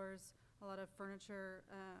finished floors, a lot of furniture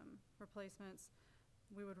replacements.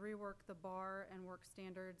 We would rework the bar and work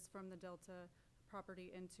standards from the Delta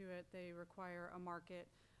property into it. They require a market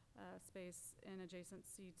space in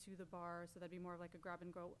adjacency to the bar, so that'd be more of like a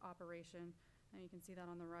grab-and-go operation, and you can see that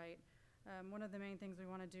on the right. One of the main things we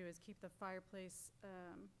want to do is keep the fireplace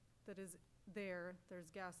that is there.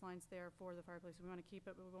 There's gas lines there for the fireplace. We want to keep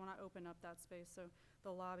it, but we want to open up that space. So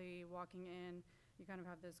the lobby, walking in, you kind of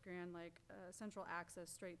have this grand central access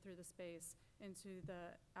straight through the space into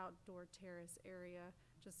the outdoor terrace area,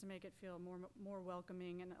 just to make it feel more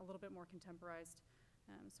welcoming and a little bit more contemporized.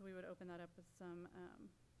 So we would open that up with some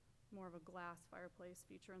more of a glass fireplace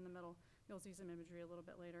feature in the middle. You'll see some imagery a little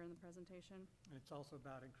bit later in the presentation. And it's also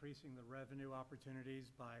about increasing the revenue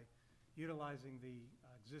opportunities by utilizing the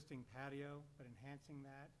existing patio, but enhancing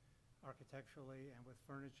that architecturally, and with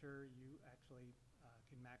furniture, you actually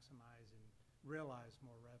can maximize and realize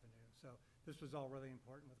more revenue. So this was all really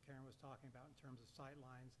important, what Karen was talking about in terms of sight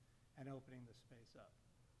lines and opening the space up.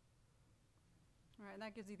 All right, and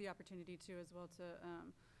that gives you the opportunity too as well to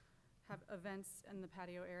have events in the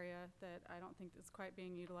patio area that I don't think is quite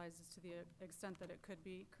being utilized to the extent that it could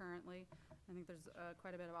be currently. I think there's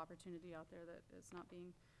quite a bit of opportunity out there that is not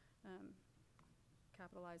being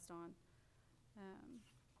capitalized on.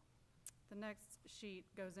 The next sheet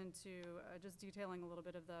goes into just detailing a little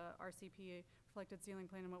bit of the RCP reflected ceiling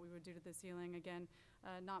plan and what we would do to the ceiling. Again,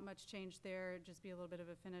 not much change there, just be a little bit of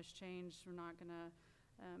a finish change. We're not gonna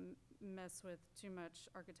mess with too much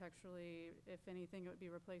architecturally. If anything, it would be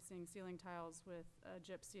replacing ceiling tiles with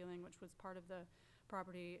gyp ceiling, which was part of the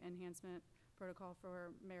property enhancement protocol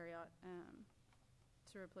for Marriott,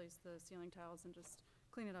 to replace the ceiling tiles and just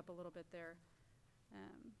clean it up a little bit there.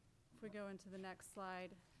 If we go into the next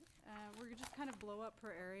slide, we're just kind of blow up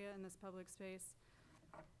per area in this public space.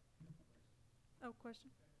 Oh, question?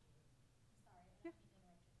 Sorry, I Yeah. don't mean to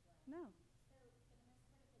interrupt your flow. No. So for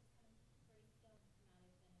the most part, if it's kind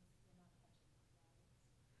of grayscale schematic, then you're not touching it,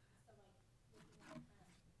 right? So like, looking at,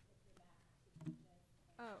 if you're back to just,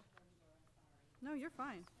 Oh. where we were, I'm sorry. No, you're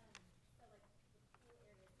fine. So like, the pool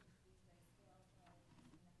area seems to be grayscale, so I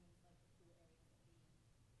would assume that means like the pool area isn't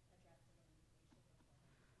being addressed in any way, shape,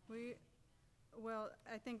 or form. Well,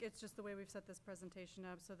 I think it's just the way we've set this presentation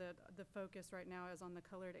up so that the focus right now is on the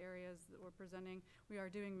colored areas that we're presenting. We are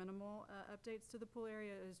doing minimal updates to the pool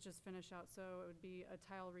area, is just finish out, so it would be a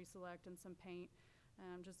tile reselect and some paint,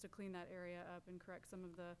 just to clean that area up and correct some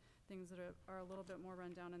of the things that are a little bit more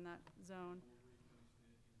run down in that zone.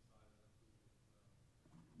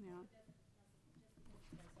 Yeah.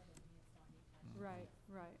 Right,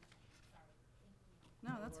 right.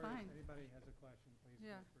 No, that's worries. fine. If anybody has a question, please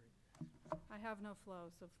Yeah. feel free. I have no flow,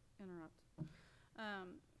 so interrupt.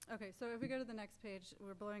 Okay, so if we go to the next page,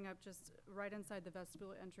 we're blowing up just right inside the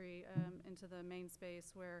vestibule entry into the main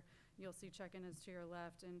space where you'll see check-in is to your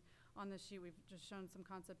left. And on this sheet, we've just shown some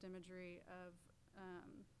concept imagery of,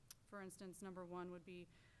 for instance, number 1 would be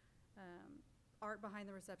art behind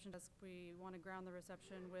the reception desk. We want to ground the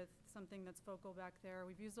reception with something that's focal back there.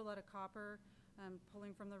 We've used a lot of copper,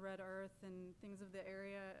 pulling from the red earth and things of the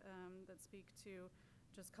area that speak to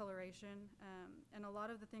just coloration. And a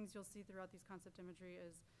lot of the things you'll see throughout these concept imagery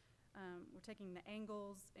is we're taking the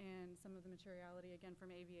angles and some of the materiality, again, from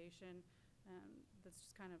aviation. That's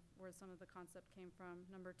just kind of where some of the concept came from.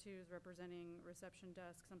 Number 2 is representing reception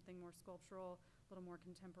desk, something more sculptural, a little more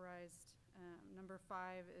contemporized. Number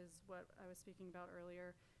 5 is what I was speaking about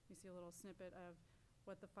earlier. You see a little snippet of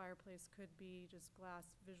what the fireplace could be, just glass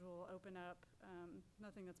visual open up,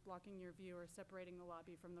 nothing that's blocking your view or separating the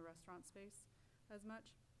lobby from the restaurant space as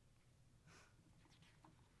much.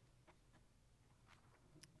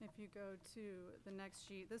 If you go to the next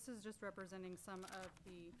sheet, this is just representing some of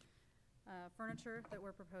the furniture that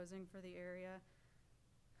we're proposing for the area.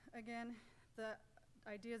 Again, the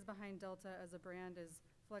ideas behind Delta as a brand is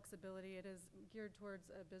flexibility. It is geared towards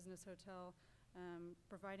a business hotel,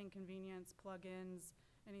 providing convenience, plug-ins,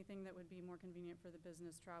 anything that would be more convenient for the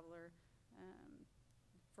business traveler.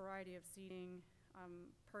 Variety of seating,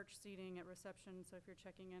 perch seating at reception, so if you're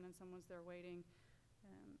checking in and someone's there waiting.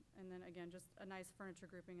 And then again, just a nice furniture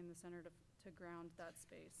grouping in the center to ground that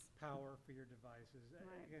space. Power for your devices.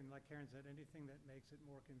 Right. Again, like Karen said, anything that makes it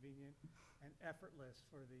more convenient and effortless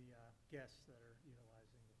for the guests that are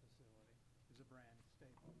utilizing the facility is a brand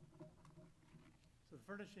staple. So the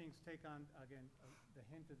furnishings take on, again, the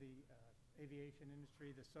hint of the aviation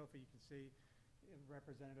industry. The sofa you can see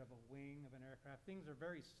representative of a wing of an aircraft. Things are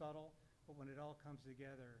very subtle, but when it all comes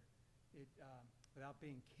together, it without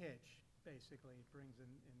being kitsch, basically, it brings in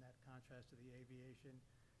that contrast to the aviation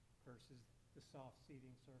versus the soft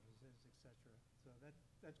seating surfaces, et cetera. So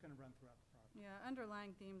that's going to run throughout the property. Yeah,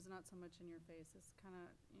 underlying themes, not so much in your face, is kind of,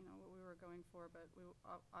 what we were going for, but we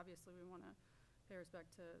obviously we want to pay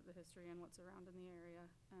respect to the history and what's around in the area.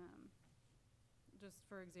 Just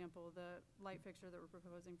for example, the light fixture that we're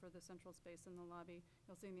proposing for the central space in the lobby,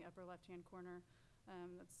 you'll see in the upper left-hand corner,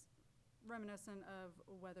 that's reminiscent of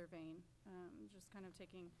a weather vane, just kind of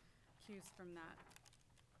taking cues from that.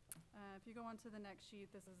 If you go on to the next sheet,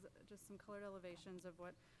 this is just some colored elevations of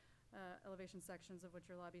what elevation sections of what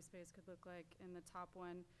your lobby space could look like. In the top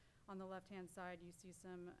one, on the left-hand side, you see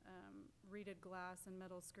some reeded glass and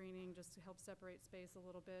metal screening just to help separate space a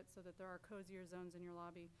little bit so that there are cozier zones in your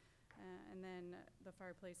lobby. And then the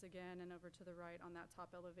fireplace again, and over to the right on that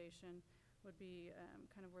top elevation would be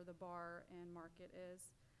kind of where the bar and market is.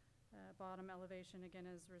 Bottom elevation again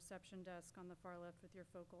is reception desk on the far left with your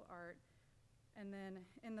focal art. And then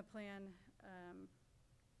in the plan,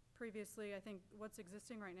 previously, I think what's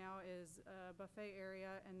existing right now is a buffet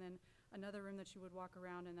area and then another room that you would walk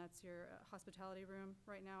around, and that's your hospitality room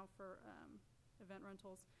right now for event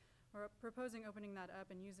rentals. We're proposing opening that up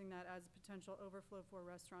and using that as potential overflow for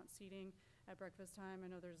restaurant seating at breakfast time. I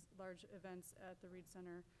know there's large events at the Reed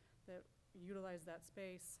Center that utilize that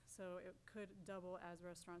space, so it could double as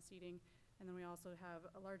restaurant seating. And then we also have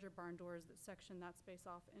larger barn doors that section that space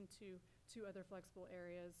off into 2 other flexible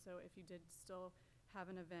areas. So if you did still have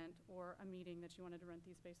an event or a meeting that you wanted to rent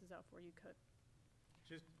these spaces out for, you could.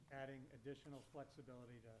 Just adding additional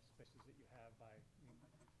flexibility to spaces that you have by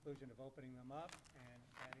inclusion of opening them up and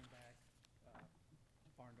adding back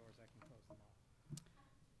barn doors that can close them off.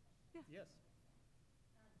 Yeah. Yes.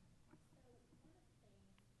 So one of the things that has been of concern to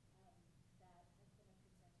me with regard to our hotel is we,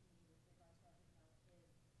 in my opinion, don't have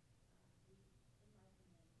great focus on our own city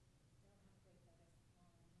movements. And in terms of the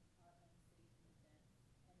schematic that you all are hearing, I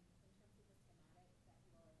mean, like, I see a section for subways, but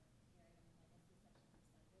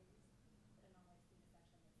I'm not like seeing a section that's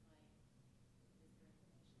like visitor information,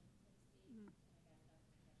 so to speak. Mhm. And I guess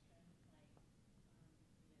that's a suggestion, like,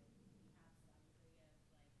 we have some degree of like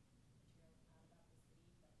materials out about the city, but not in like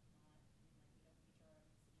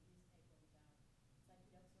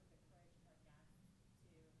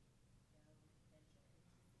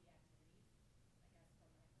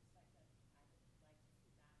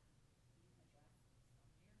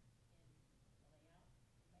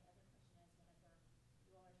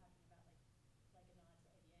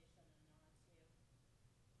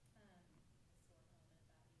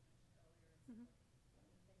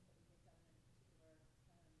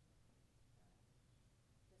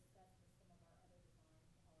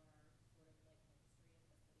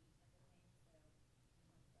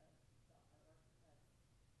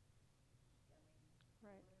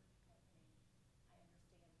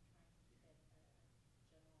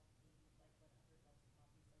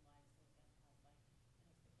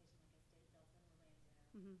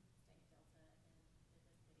Mhm. staying at Delta and Midwest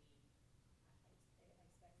City, I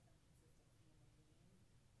expect some consistency in the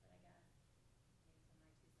meetings, but I guess maybe for my 2 cents worth when we're having this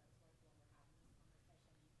conversation, when you all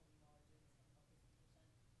are doing this technical presentation, if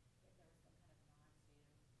there was some kind of nod to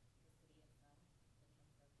the city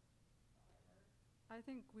itself in terms of the artwork. I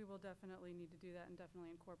think we will definitely need to do that and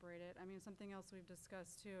definitely incorporate it. I mean, something else we've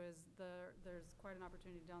discussed too is there's quite an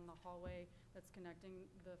opportunity down the hallway that's connecting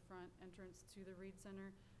the front entrance to the Reed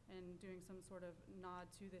Center, and doing some sort of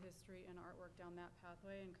nod to the history and artwork down that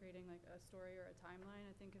pathway and creating like a story or a timeline,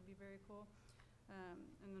 I think would be very cool.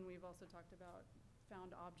 And then we've also talked about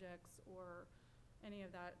found objects or any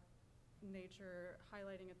of that nature,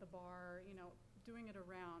 highlighting at the bar, you know, doing it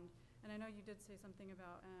around. And I know you did say something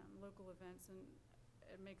about local events, and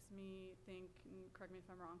it makes me think, and correct me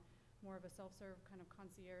if I'm wrong, more of a self-serve kind of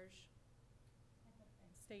concierge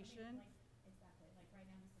station. Like, exactly, like right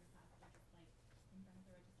now in the Surf House, there's like in front of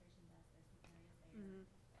the registration desk, there's some areas there. Mhm.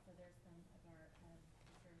 So there's some of our reserve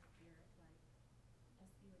spirit, like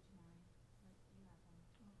SB, would you mind? Like you have them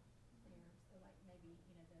there, so like maybe,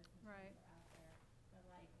 you know, those Right. materials are out there. But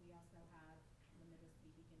like we also have the Midwest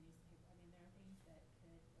City Beacon newspaper. I mean, there are things that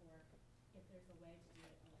could, or if there's a way to do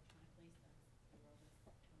it electronically, since the world is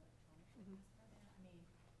electronically Mhm. fast right now, I mean,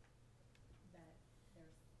 that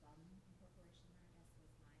there's some incorporation there, I guess,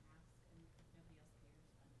 was my ask, and if nobody else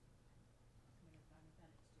cares, I'm completely fine with that,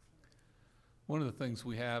 it's just one of the things. One of the things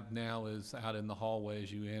we have now is out in the hallway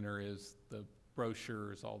as you enter is the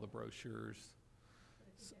brochures, all the brochures. But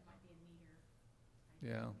I think there might be a neater.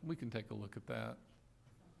 Yeah, we can take a look at that.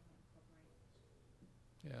 Something that incorporates.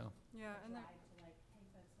 Yeah. Yeah, and then, Drive to like, hey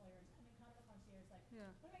folks, while you're, I mean, kind of a concierge, like, yeah.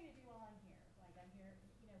 what am I gonna do while I'm here? Like, I'm here,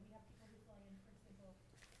 you know, we have people who fly in, for example,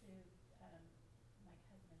 to, my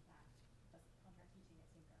cousin, in fact, does contract teaching at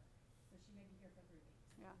Tinker. So she may be here for 3 weeks.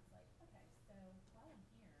 Yeah. It's like, okay, so while I'm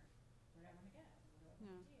here, where do I wanna go? What do I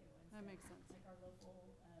Yeah, wanna do? And that so, makes sense. like our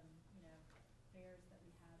local, you know, fairs that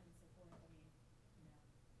we have and so forth, I mean, you know,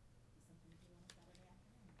 do something to do on a Saturday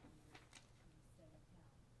afternoon when you stay in town.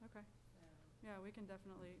 Okay. So, Yeah, we can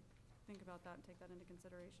definitely think about that and take that into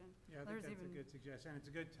consideration. Yeah, I think There's that's a even- good suggestion. And it's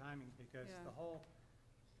a good timing because Yeah. the whole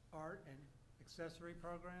art and accessory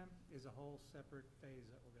program is a whole separate phase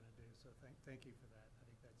that we're gonna do. So thank you for that.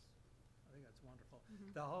 I think that's wonderful.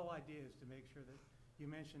 Mhm. The whole idea is to make sure that, you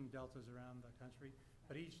mentioned deltas around the country,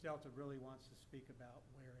 but each delta really wants to speak about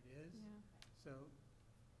where it is. Yeah. So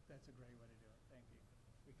that's a great way to do it. Thank you.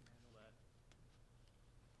 We can handle that.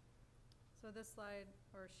 So this slide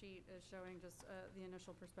or sheet is showing just the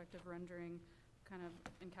initial perspective rendering, kind of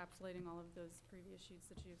encapsulating all of those previous sheets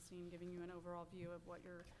that you've seen, giving you an overall view of what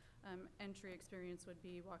your entry experience would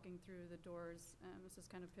be walking through the doors. This is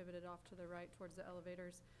kind of pivoted off to the right towards the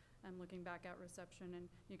elevators, looking back at reception, and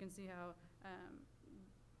you can see how,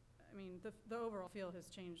 I mean, the overall feel has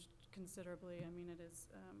changed considerably. I mean, it is,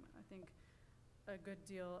 I think, a good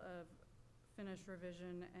deal of finish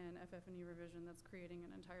revision and FF&E revision that's creating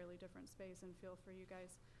an entirely different space and feel for you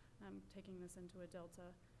guys, taking this into a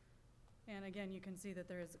Delta. And again, you can see that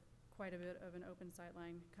there is quite a bit of an open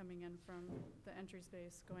sightline coming in from the entry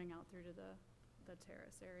space going out through to the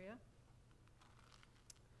terrace area.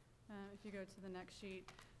 If you go to the next sheet,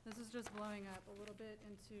 this is just blowing up a little bit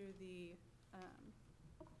into the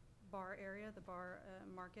bar area, the bar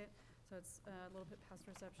market. So it's a little bit past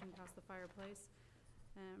reception, past the fireplace.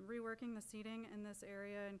 Reworking the seating in this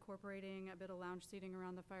area, incorporating a bit of lounge seating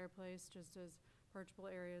around the fireplace, just as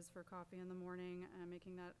perchable areas for coffee in the morning,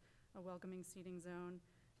 making that a welcoming seating zone.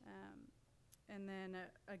 And then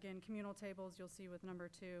again, communal tables, you'll see with number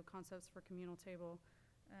 2, concepts for communal table.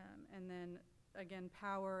 And then again,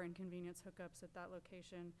 power and convenience hookups at that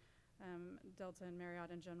location. Delta and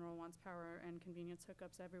Marriott in general wants power and convenience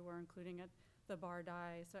hookups everywhere, including at the bar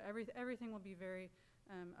die. So everything will be very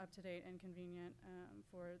up to date and convenient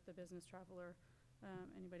for the business traveler,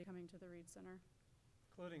 anybody coming to the Reed Center.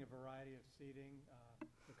 Including a variety of seating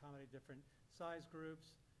to accommodate different size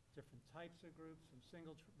groups, different types of groups, from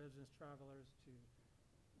single business travelers to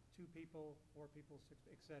 2 people, 4 people, 6,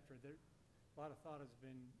 et cetera. A lot of thought has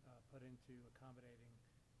been put into accommodating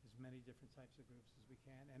as many different types of groups as we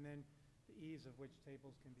can, and then the ease of which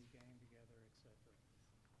tables can be ganged together, et cetera.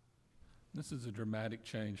 This is a dramatic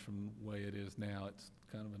change from the way it is now. It's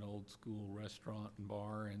kind of an old school restaurant and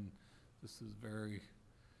bar, and this is very,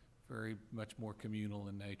 very much more communal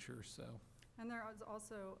in nature, so. And there is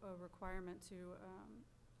also a requirement to,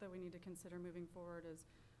 that we need to consider moving forward is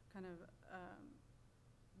kind of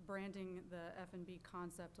branding the F&B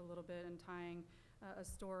concept a little bit and tying a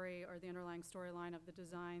story or the underlying storyline of the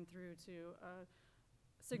design through to a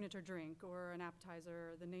signature drink or an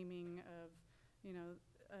appetizer, or the naming of, you know,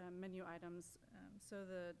 menu items. So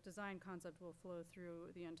the design concept will flow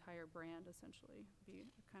through the entire brand, essentially, be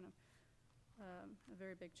kind of a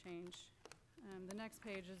very big change. The next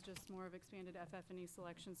page is just more of expanded FF&E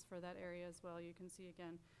selections for that area as well. You can see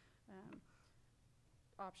again,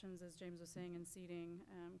 options, as James was saying, in seating,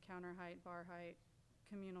 counter height, bar height,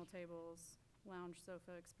 communal tables, lounge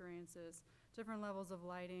sofa experiences, different levels of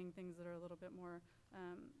lighting, things that are a little bit more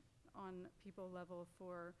on people level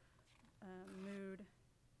for mood.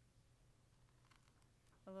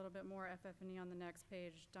 A little bit more FF&E on the next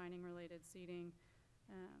page, dining related seating.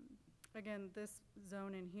 Again, this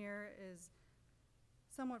zone in here is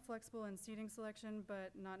somewhat flexible in seating selection,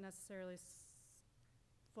 but not necessarily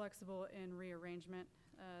flexible in rearrangement.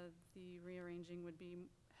 The rearranging would be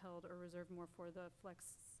held or reserved more for the flex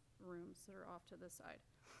rooms that are off to the side.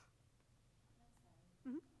 I'm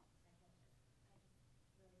sorry. Mhm. I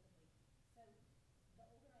just really quickly. So the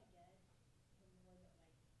older I get, the more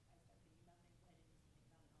that like I start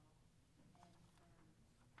thinking about things that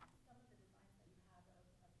I didn't used to think about at all. And some of the designs that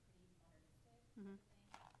you have are pretty modernistic Mhm. type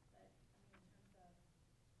thing. But I mean, in terms of a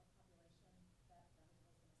population, that hotel's going to serve overall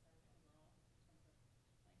in terms of like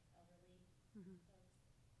elderly Mhm. folks,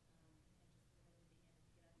 and just really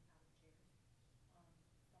being able to get up out of chairs.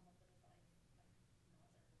 Some of the designs like not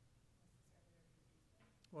necessarily very conducive.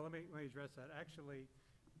 Well, let me address that. Actually,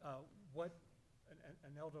 what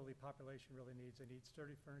an elderly population really needs, they need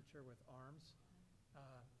sturdy furniture with arms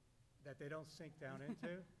that they don't sink down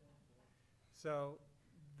into. So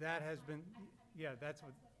that has been, yeah, that's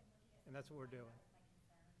what we're doing.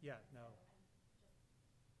 Yeah, no.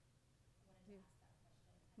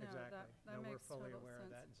 No, Exactly. that No, we're makes fully total aware of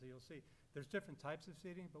sense. that. And so you'll see, there's different types of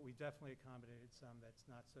seating, but we definitely accommodated some that's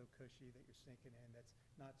not so cushy that you're sinking in, that's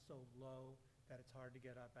not so low that it's hard to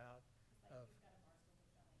get up out of.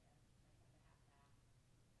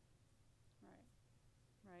 Right,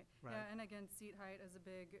 right. Right. Yeah, and again, seat height is a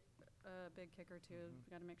big kicker too. Mhm. We've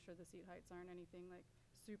got to make sure the seat heights aren't anything like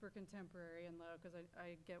super contemporary and low, because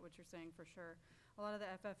I get what you're saying for sure. A lot of the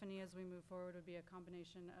FF&E as we move forward would be a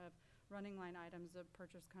combination of running line items of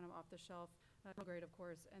purchase kind of off the shelf, grade of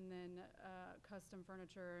course, and then custom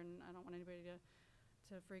furniture. And I don't want anybody to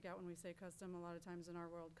freak out when we say custom. A lot of times in our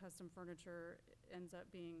world, custom furniture ends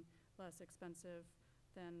up being less expensive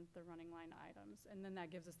than the running line items. And then that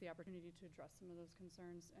gives us the opportunity to address some of those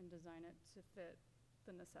concerns and design it to fit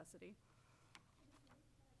the necessity.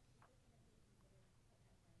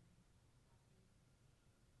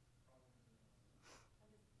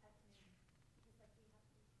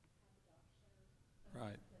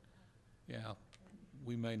 Right. Yeah,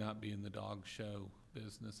 we may not be in the dog show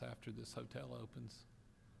business after this hotel opens.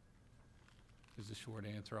 Is the short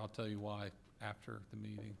answer. I'll tell you why after the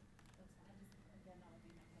meeting.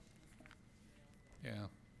 Yeah.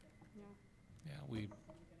 Yeah,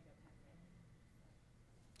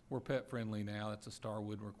 we're pet friendly now. It's a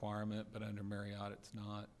Starwood requirement, but under Marriott it's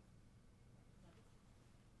not.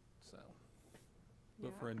 So,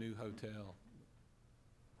 but for a new hotel.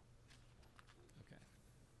 Okay.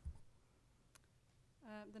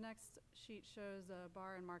 The next sheet shows a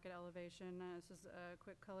bar and market elevation. This is a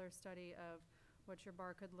quick color study of what your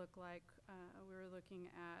bar could look like. We were looking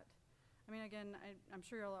at, I mean, again, I'm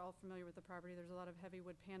sure you're all familiar with the property. There's a lot of heavy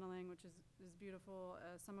wood paneling, which is beautiful,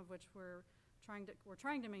 some of which we're trying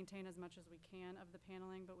to maintain as much as we can of the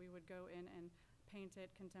paneling, but we would go in and paint it,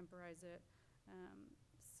 contemporize it.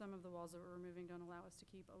 Some of the walls that we're removing don't allow us to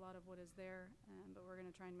keep a lot of what is there, but we're going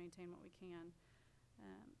to try and maintain what we can.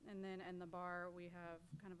 And then in the bar, we have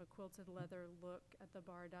kind of a quilted leather look at the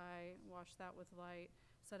bar die, wash that with light,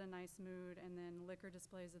 set a nice mood, and then liquor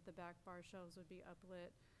displays at the back bar shelves would be uplit.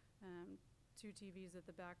 2 TVs at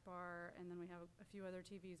the back bar, and then we have a few other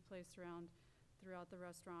TVs placed throughout the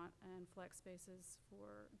restaurant, and flex spaces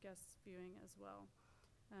for guests viewing as well.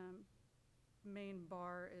 Main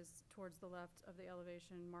bar is towards the left of the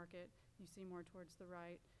elevation. Market you see more towards the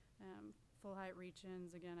right. Full height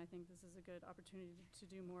reach-ins, again, I think this is a good opportunity to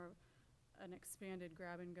do more of an expanded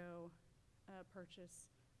grab-and-go purchase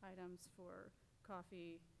items for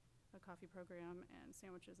coffee, a coffee program, and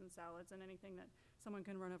sandwiches and salads, and anything that someone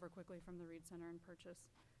can run over quickly from the Reed Center and purchase.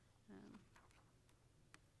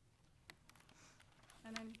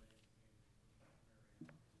 And then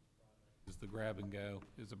Is the grab and go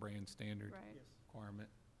is a brand standard Right. Yes. requirement.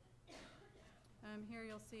 Here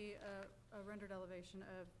you'll see a rendered elevation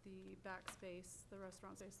of the back space, the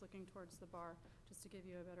restaurant space looking towards the bar, just to give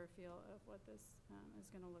you a better feel of what this is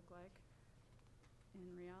going to look like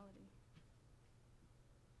in reality.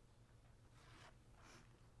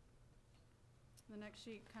 The next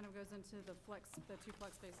sheet kind of goes into the 2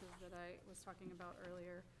 flex spaces that I was talking about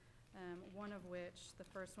earlier. One of which, the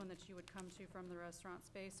first one that you would come to from the restaurant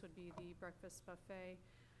space would be the breakfast buffet.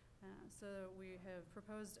 So we have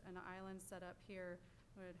proposed an island set up here.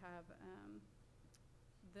 Would have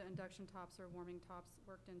the induction tops or warming tops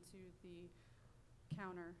worked into the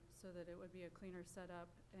counter so that it would be a cleaner setup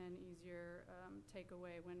and easier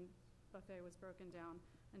takeaway when buffet was broken down.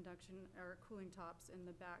 Induction or cooling tops in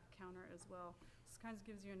the back counter as well. This kind of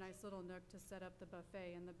gives you a nice little nook to set up the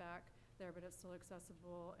buffet in the back there, but it's still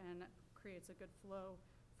accessible and creates a good flow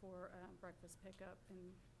for breakfast pickup in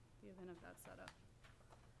the event of that setup.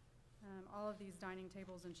 All of these dining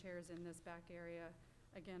tables and chairs in this back area,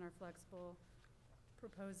 again, are flexible,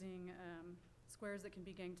 proposing squares that can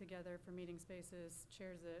be ganged together for meeting spaces,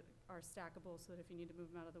 chairs that are stackable so that if you need to move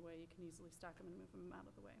them out of the way, you can easily stack them and move them out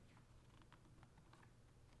of the way.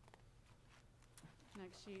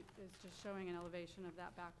 Next sheet is just showing an elevation of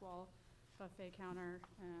that back wall buffet counter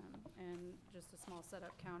and just a small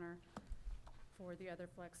setup counter for the other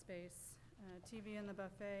flex space. TV in the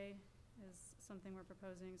buffet is something we're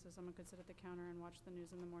proposing, so someone could sit at the counter and watch the news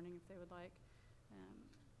in the morning if they would like.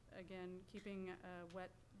 Again, keeping a wet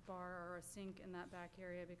bar or a sink in that back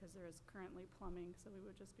area because there is currently plumbing, so we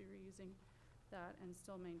would just be reusing that and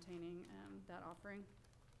still maintaining that offering.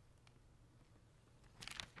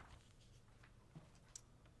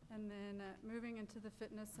 And then moving into the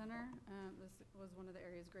fitness center, this was one of the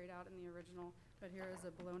areas grayed out in the original, but here is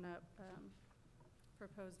a blown up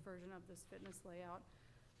proposed version of this fitness layout.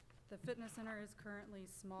 The fitness center is currently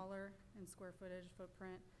smaller in square footage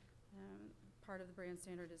footprint. Part of the brand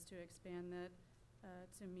standard is to expand that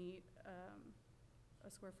to meet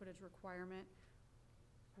a square footage requirement.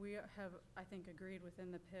 We have, I think, agreed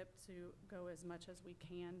within the PIP to go as much as we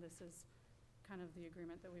can. This is kind of the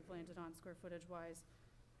agreement that we've landed on square footage wise.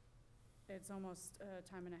 It's almost a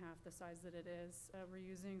time and a half the size that it is. We're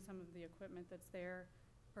using some of the equipment that's there,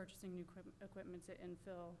 purchasing new equipment to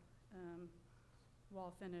infill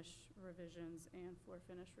wall finish revisions and floor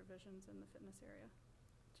finish revisions in the fitness area.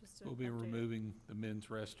 Just to We'll be update it. removing the men's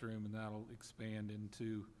restroom, and that'll expand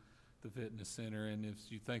into the fitness center. And if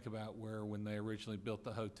you think about where, when they originally built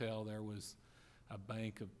the hotel, there was a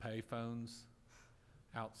bank of payphones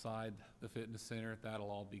outside the fitness center,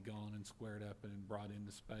 that'll all be gone and squared up and brought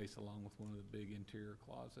into space along with one of the big interior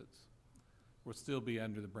closets. We'll still be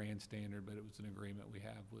under the brand standard, but it was an agreement we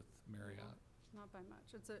have with Marriott. Not by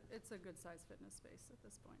much. It's a good sized fitness space at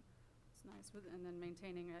this point. It's nice, and then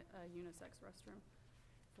maintaining a unisex restroom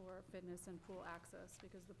for fitness and pool access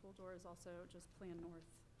because the pool door is also just planned north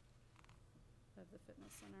of the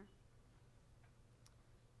fitness center.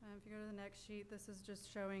 If you go to the next sheet, this is just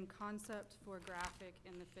showing concept for graphic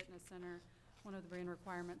in the fitness center. One of the brand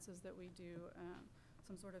requirements is that we do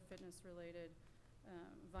some sort of fitness-related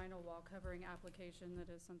vinyl wall covering application that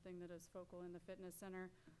is something that is focal in the fitness center.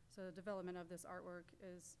 So the development of this artwork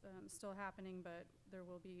is still happening, but there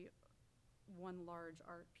will be one large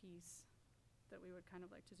art piece that we would kind of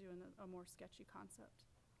like to do in a more sketchy concept.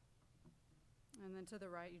 And then to the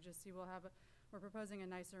right, you just see we're proposing a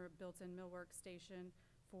nicer built-in millwork station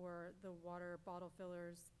for the water bottle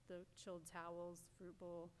fillers, the chilled towels, fruit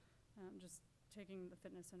bowl, just taking the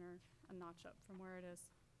fitness center a notch up from where it is.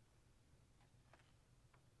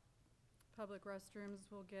 Public restrooms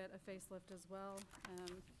will get a facelift as well.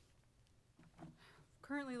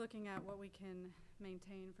 Currently looking at what we can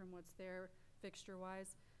maintain from what's there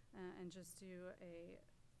fixture-wise and just do a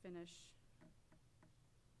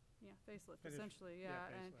facelift essentially, yeah.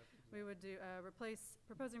 And we would do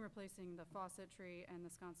proposing replacing the faucetry and the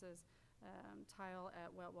sconces, tile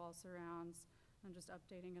at wet wall surrounds, and just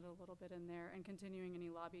updating it a little bit in there, and continuing any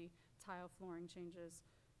lobby tile flooring changes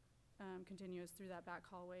continuous through that back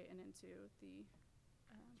hallway and into the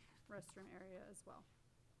restroom area as well.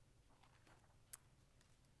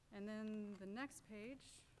 And then the next page,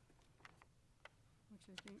 which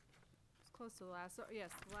I think is close to the last. So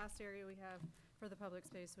yes, the last area we have for the public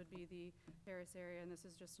space would be the terrace area, and this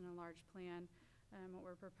is just an enlarged plan. What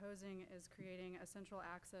we're proposing is creating a central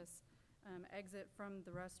access exit from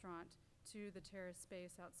the restaurant to the terrace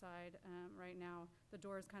space outside. Right now, the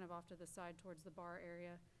door is kind of off to the side towards the bar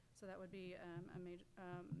area, so that would be a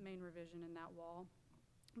main revision in that wall.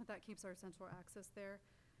 But that keeps our central access there.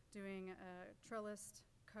 Doing trellised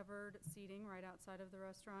covered seating right outside of the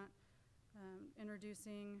restaurant.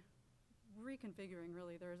 Reconfiguring,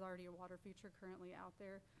 really. There's already a water feature currently out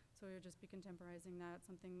there, so we would just be contemporizing that.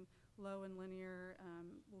 Something low and linear,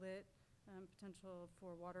 lit, potential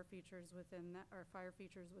for water features within that, or fire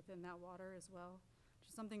features within that water as well.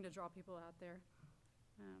 Just something to draw people out there.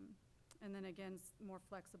 And then again, more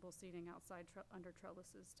flexible seating outside under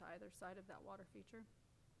trellises to either side of that water feature.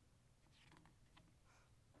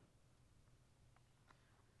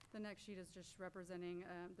 The next sheet is just representing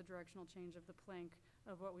the directional change of the plank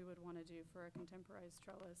of what we would want to do for a contemporized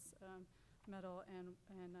trellis, metal and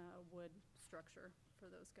wood structure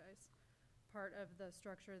for those guys. Part of the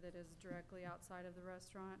structure that is directly outside of the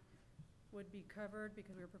restaurant would be covered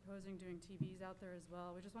because we were proposing doing TVs out there as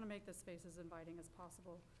well. We just want to make the space as inviting as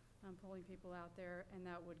possible, pulling people out there, and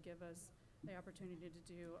that would give us the opportunity to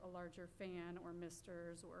do a larger fan or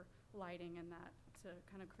misters or lighting in that to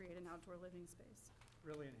kind of create an outdoor living space.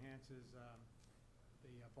 Really enhances the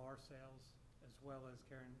bar sales, as well as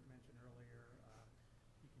Karen mentioned earlier,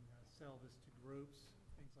 you can sell this to groups,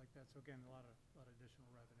 things like that. So again, a lot of additional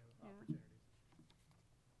revenue opportunities.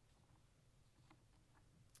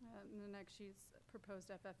 And the next sheet's proposed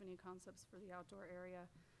FF&E concepts for the outdoor area.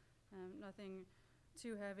 Nothing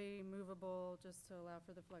too heavy, movable, just to allow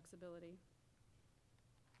for the flexibility.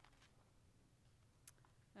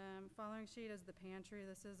 Following sheet is the pantry.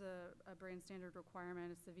 This is a brand standard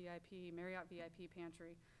requirement. It's the VIP, Marriott VIP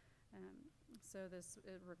pantry. So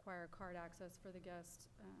it require card access for the guest.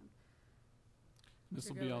 This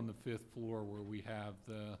will be on the 5th floor where we have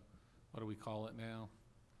the, what do we call it now?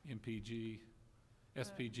 MPG,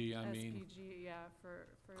 SPG, I mean. SPG, yeah, for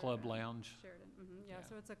Club lounge. Sheridan, yeah,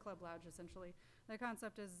 so it's a club lounge essentially. The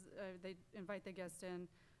concept is they invite the guest in.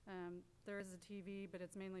 There is a TV, but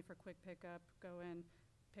it's mainly for quick pickup. Go in,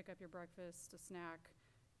 pick up your breakfast, a snack,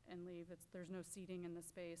 and leave. There's no seating in the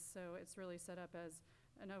space, so it's really set up as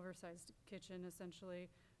an oversized kitchen essentially,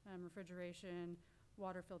 refrigeration,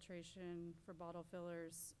 water filtration for bottle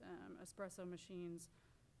fillers, espresso machines.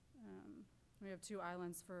 We have 2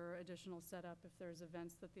 islands for additional setup if there's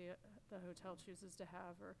events that the hotel chooses to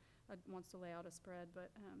have or wants to lay out a spread,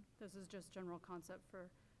 but this is just general concept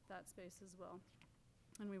for that space as well.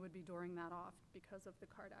 And we would be dooring that off because of the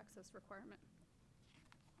card access requirement.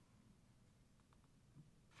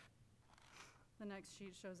 The next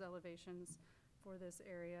sheet shows elevations for this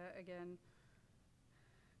area. Again,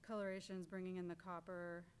 colorations, bringing in the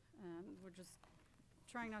copper. We're just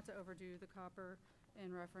trying not to overdo the copper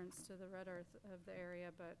in reference to the red earth of the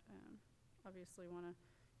area, but obviously want to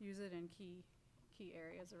use it in key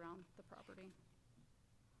areas around the property.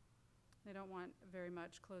 They don't want very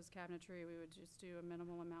much closed cabinetry. We would just do a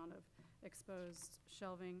minimal amount of exposed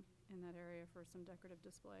shelving in that area for some decorative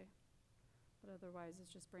display. But otherwise,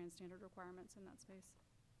 it's just brand standard requirements in that space.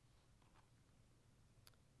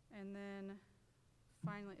 And then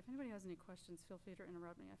finally, if anybody has any questions, feel free to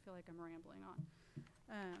interrupt me. I feel like I'm rambling on.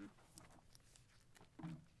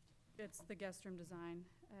 It's the guest room design.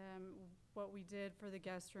 What we did for the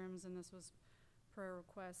guest rooms, and this was per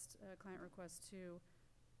request, client request, to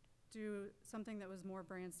do something that was more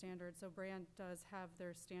brand standard. So brand does have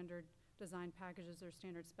their standard design packages, their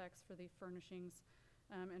standard specs for the furnishings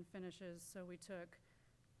and finishes. So we took,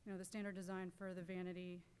 the standard design for the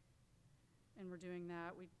vanity, and we're doing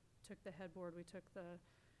that. We took the headboard, we took the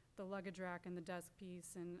luggage rack and the desk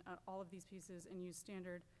piece and all of these pieces and used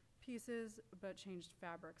standard pieces, but changed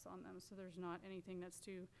fabrics on them. So there's not anything that's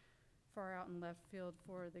too far out in left field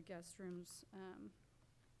for the guest rooms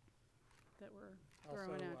that we're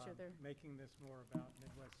throwing at you there. Making this more about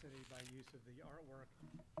Midwest City by use of the artwork,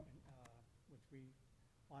 which we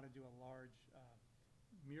want to do a large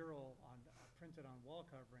mural printed on wall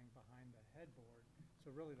covering behind the headboard.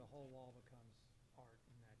 So really the whole wall becomes art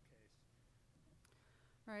in that case.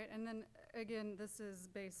 All right, and then again, this is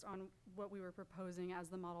based on what we were proposing as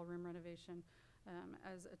the model room renovation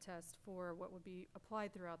as a test for what would be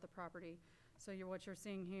applied throughout the property. So what you're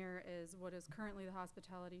seeing here is what is currently the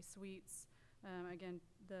hospitality suites. Again,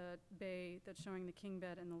 the bay that's showing the king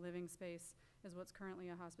bed and the living space is what's currently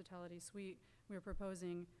a hospitality suite. We were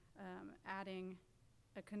proposing adding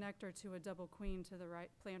a connector to a double queen to the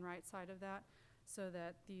plan right side of that, so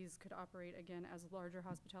that these could operate again as larger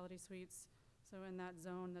hospitality suites. So in that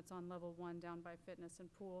zone that's on level 1 down by fitness and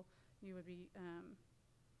pool, you would be,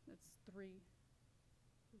 it's three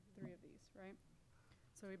of these, right?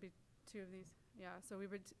 So we'd be 2 of these, yeah. So we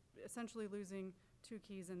would essentially losing 2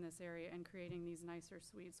 keys in this area and creating these nicer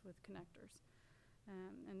suites with connectors.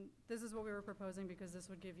 And this is what we were proposing because this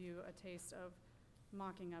would give you a taste of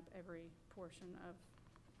mocking up every portion of.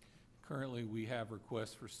 Currently, we have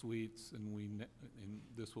requests for suites, and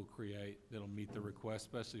this will it'll meet the request,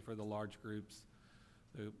 especially for the large groups.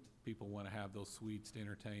 The people want to have those suites to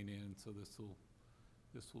entertain in, so this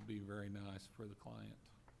will be very nice for the client.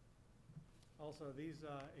 Also, these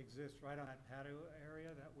exist right on that patio area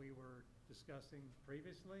that we were discussing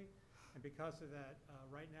previously. And because of that,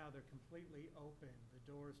 right now they're completely open. The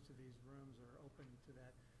doors to these rooms are open to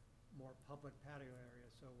that more public patio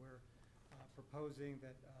area. So we're proposing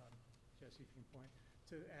that, Jesse, if you can point,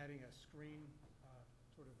 to adding a screen,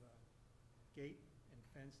 sort of gate and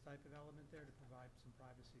fence type of element there to provide some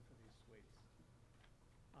privacy for these suites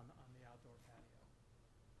on the outdoor patio.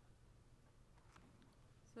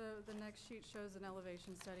 So the next sheet shows an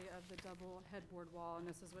elevation study of the double headboard wall, and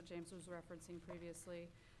this is what James was referencing previously.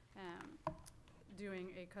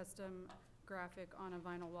 Doing a custom graphic on a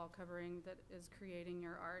vinyl wall covering that is creating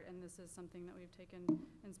your art, and this is something that we've taken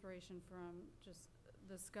inspiration from just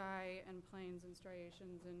the sky and planes and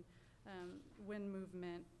striations and wind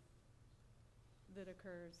movement that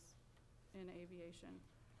occurs in aviation.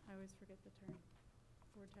 I always forget the term.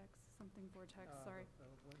 Vortex, something vortex, sorry.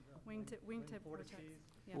 Wingtip vortex.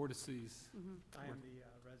 Yeah. Vortices. I am the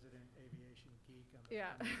resident aviation geek on the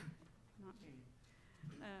Yeah. on the team.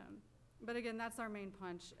 But again, that's our main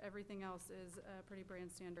punch. Everything else is pretty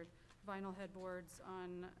brand standard. Vinyl headboards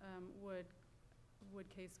on wood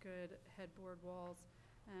case good headboard walls,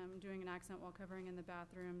 doing an accent wall covering in the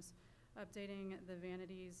bathrooms, updating the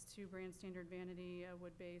vanities to brand standard vanity, a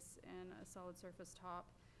wood base, and a solid surface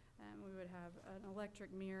top. We would have an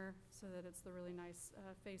electric mirror so that it's the really nice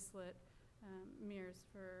face-lit mirrors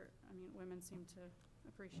for, women seem to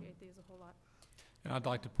appreciate these a whole lot. And I'd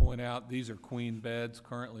like to point out, these are queen beds.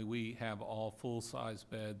 Currently, we have all full-size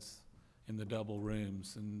beds in the double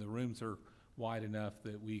rooms, and the rooms are wide enough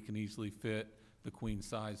that we can easily fit the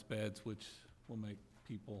queen-size beds, which will make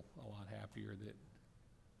people a lot happier,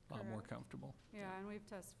 a lot more comfortable. Yeah, and we've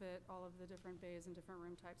test fit all of the different bays and different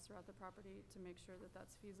room types throughout the property to make sure that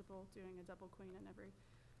that's feasible, doing a double queen in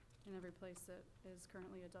every place that is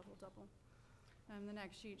currently a double-double. The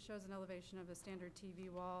next sheet shows an elevation of a standard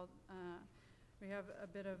TV wall. We have a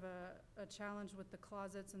bit of a challenge with the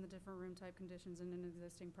closets and the different room type conditions in an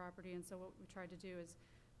existing property, and so what we tried to do is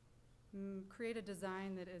create a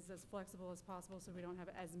design that is as flexible as possible so we don't have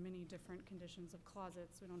as many different conditions of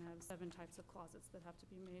closets. We don't have 7 types of closets that have to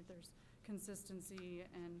be made. There's consistency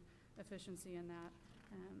and efficiency in that,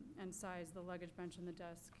 and size the luggage bench and the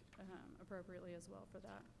desk appropriately as well for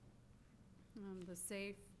that. The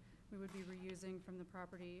safe we would be reusing from the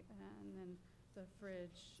property, and then the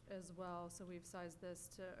fridge as well, so we've sized this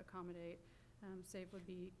to accommodate. Safe would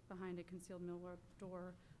be behind a concealed millwork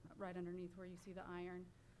door right underneath where you see the iron.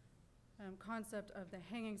 Concept of the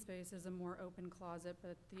hanging space is a more open closet,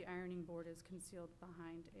 but the ironing board is concealed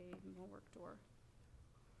behind a millwork door.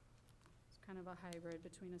 It's kind of a hybrid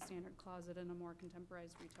between a standard closet and a more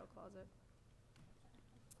contemporized retail closet.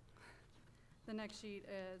 The next sheet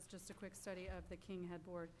is just a quick study of the king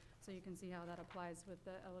headboard, so you can see how that applies with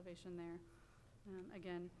the elevation there.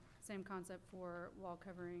 Again, same concept for wall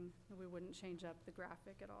covering. We wouldn't change up the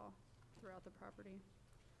graphic at all throughout the property.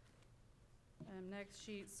 Next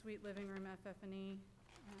sheet, suite living room FF&E.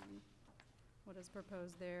 What is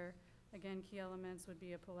proposed there? Again, key elements would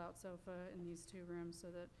be a pull-out sofa in these 2 rooms so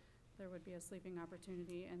that there would be a sleeping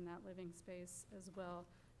opportunity in that living space as well,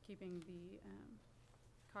 keeping the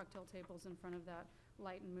cocktail tables in front of that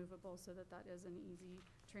light and movable so that that is an easy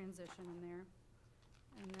transition in there.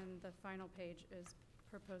 And then the final page is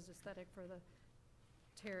proposed aesthetic for the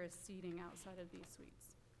terrace seating outside of these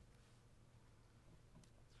suites.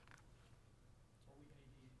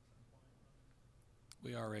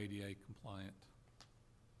 We are ADA compliant.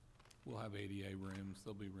 We'll have ADA rooms.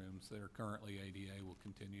 There'll be rooms that are currently ADA, will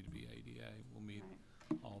continue to be ADA. We'll meet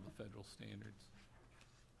all the federal standards.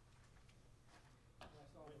 I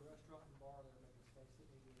saw the restaurant and bar there making space that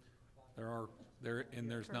needed compliant.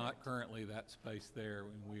 There's not currently that space there,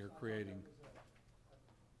 and we are creating.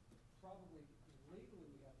 Probably legally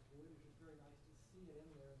we have to do it. It's just very nice to see it in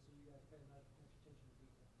there, so you guys pay much attention to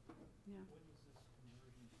detail. Yeah. When does this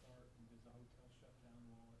conversion start, and does the hotel shut down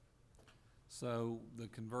while it? So the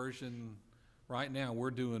conversion, right now,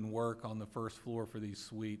 we're doing work on the first floor for these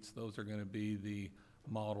suites. Those are going to be the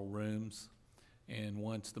model rooms. And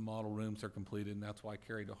once the model rooms are completed, and that's why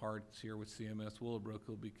Carrie DeHart's here with CMS Willowbrook,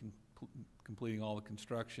 who'll be completing all the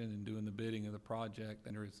construction and doing the bidding of the project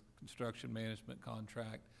under his construction management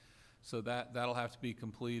contract. So that'll have to be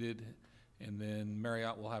completed, and then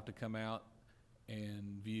Marriott will have to come out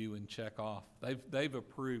and view and check off. They've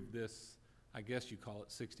approved this. I guess you call it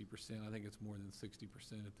 60%. I think it's more than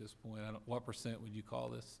 60% at this point. What percent would you call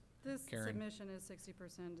this? This Karen? submission is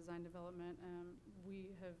 60% design development. We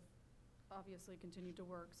have obviously continued to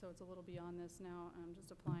work, so it's a little beyond this now. I'm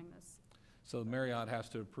just applying this. So Marriott has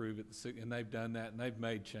to approve it, and they've done that, and they've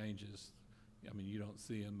made changes. I mean, you don't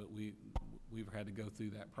see them, but we've had to go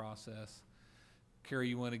through that process. Carrie,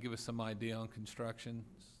 you want to give us some idea on construction?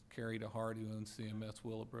 Carrie DeHart, who owns CMS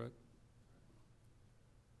Willowbrook.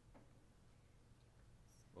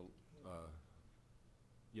 Well,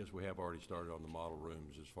 yes, we have already started on the model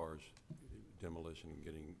rooms as far as demolition and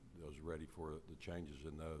getting those ready for the changes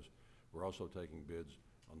in those. We're also taking bids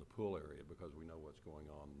on the pool area because we know what's going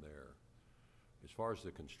on there. As far as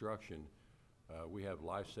the construction, we have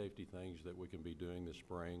life safety things that we can be doing this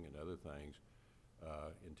spring and other things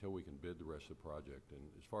until we can bid the rest of the project. And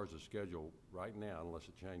as far as the schedule, right now, unless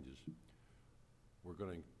it changes, we're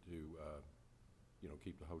going to,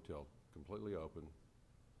 keep the hotel completely open.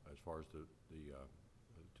 As far as to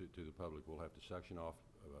the public, we'll have to section off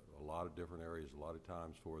a lot of different areas, a lot of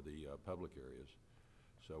times for the public areas.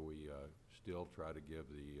 So we still try to give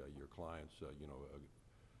your clients, a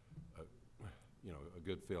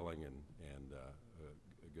good feeling and a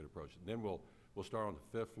good approach. And then we'll start on the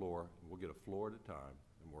 5th floor, and we'll get a floor at a time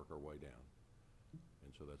and work our way down.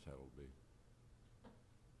 And so that's how it'll be.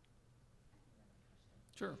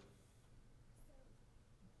 Sure. So,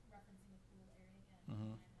 referencing the pool area again,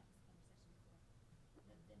 Mhm. and I had this conversation before,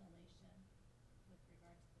 the ventilation with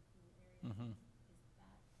regard to the pool area, Mhm. is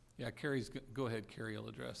that, Yeah, go ahead, Carrie will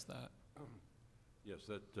address that. Yes,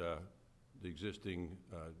 the existing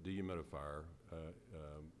dehumidifier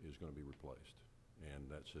is going to be replaced, and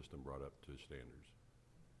that system brought up to standards.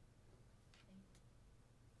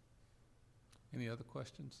 Any other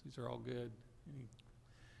questions? These are all good.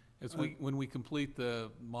 When we complete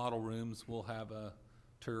the model rooms, we'll have a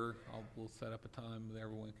tour. We'll set up a time that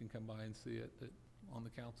everyone can come by and see it, that on the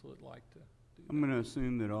council would like to do I'm that. going to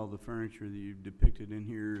assume that all the furniture that you've depicted in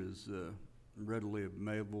here is readily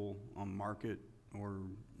available on market, or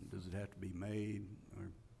does it have to be made? Or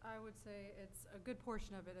I would say a good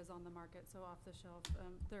portion of it is on the market, so off the shelf.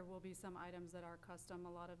 There will be some items that are custom.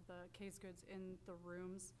 A lot of the case goods in the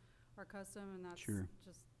rooms are custom, and that's Sure.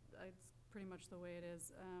 just, it's pretty much the way it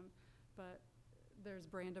is. But there's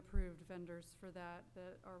brand-approved vendors for that,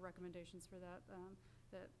 or recommendations for that,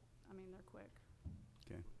 they're quick.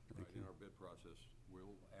 Okay, thank Right, in you. our bid process,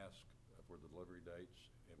 we'll ask for the delivery dates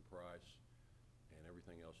and price and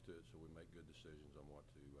everything else to it, so we make good decisions on what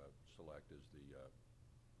to select as the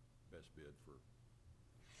best bid for.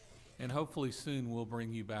 And hopefully soon we'll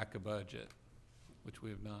bring you back a budget, which we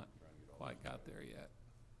have not quite got there yet,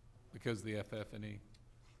 because of the FF&E.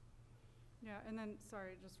 Yeah, and then,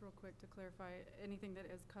 sorry, just real quick to clarify, anything that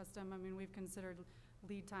is custom, we've considered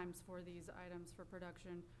lead times for these items for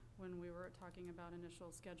production when we were talking about initial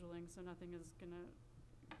scheduling, so nothing is gonna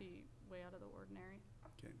be way out of the ordinary.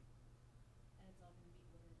 Okay. and it's all gonna be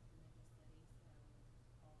ordered through Midwest City,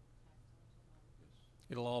 so all tax dollars will not.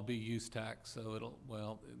 It'll all be use tax, so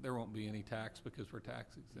there won't be any tax because we're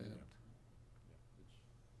tax exempt.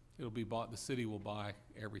 It'll be bought, the city will buy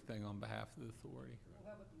everything on behalf of the authority. We'll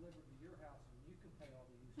have it delivered to your house and you can pay all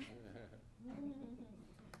the use.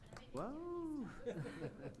 Whoa.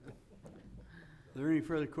 Are there any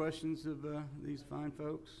further questions of these fine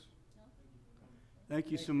folks?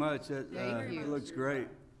 Thank you so much. That Thank you. it looks great.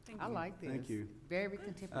 Thank I you. like this. Thank you. Very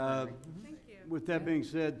contemporary. Thank you. With that being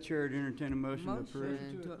said, Chair would entertain a motion to approve.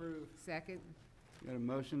 Motion To approve. Second. Got a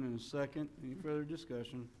motion and a second. Any further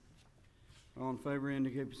discussion? All in favor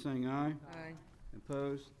indicate by saying aye. Aye.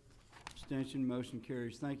 Opposed? Abstention, motion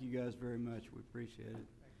carries. Thank you guys very much. We appreciate it.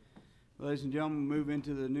 Ladies and gentlemen, move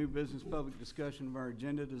into the new business public discussion of our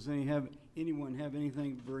agenda. Does anyone have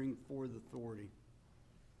anything to bring before the authority?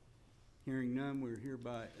 Hearing none, we're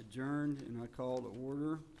hereby adjourned, and I call to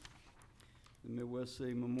order the Midwest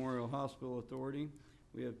City Memorial Hospital Authority.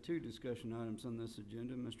 We have 2 discussion items on this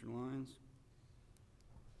agenda. Mr. Lyons?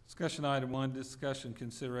 Discussion item 1, discussion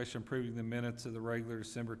consideration approving the minutes of the regular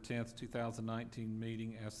December 10th, 2019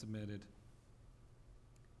 meeting as submitted.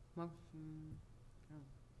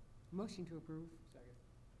 Motion to approve. Second.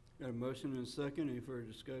 Got a motion and a second. Any further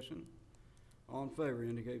discussion? All in favor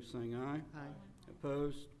indicate by saying aye. Aye.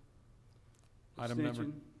 Opposed? Item number-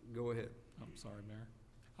 Abstention? Go ahead. I'm sorry, Mayor.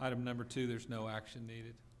 Item number 2, there's no action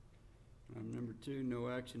needed. Item number 2, no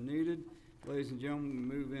action needed. Ladies and gentlemen, we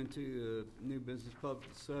move into new business public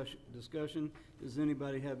discussion. Does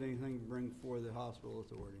anybody have anything to bring before the hospital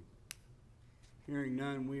authority? Hearing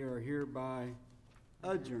none, we are hereby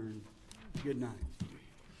adjourned. Good night.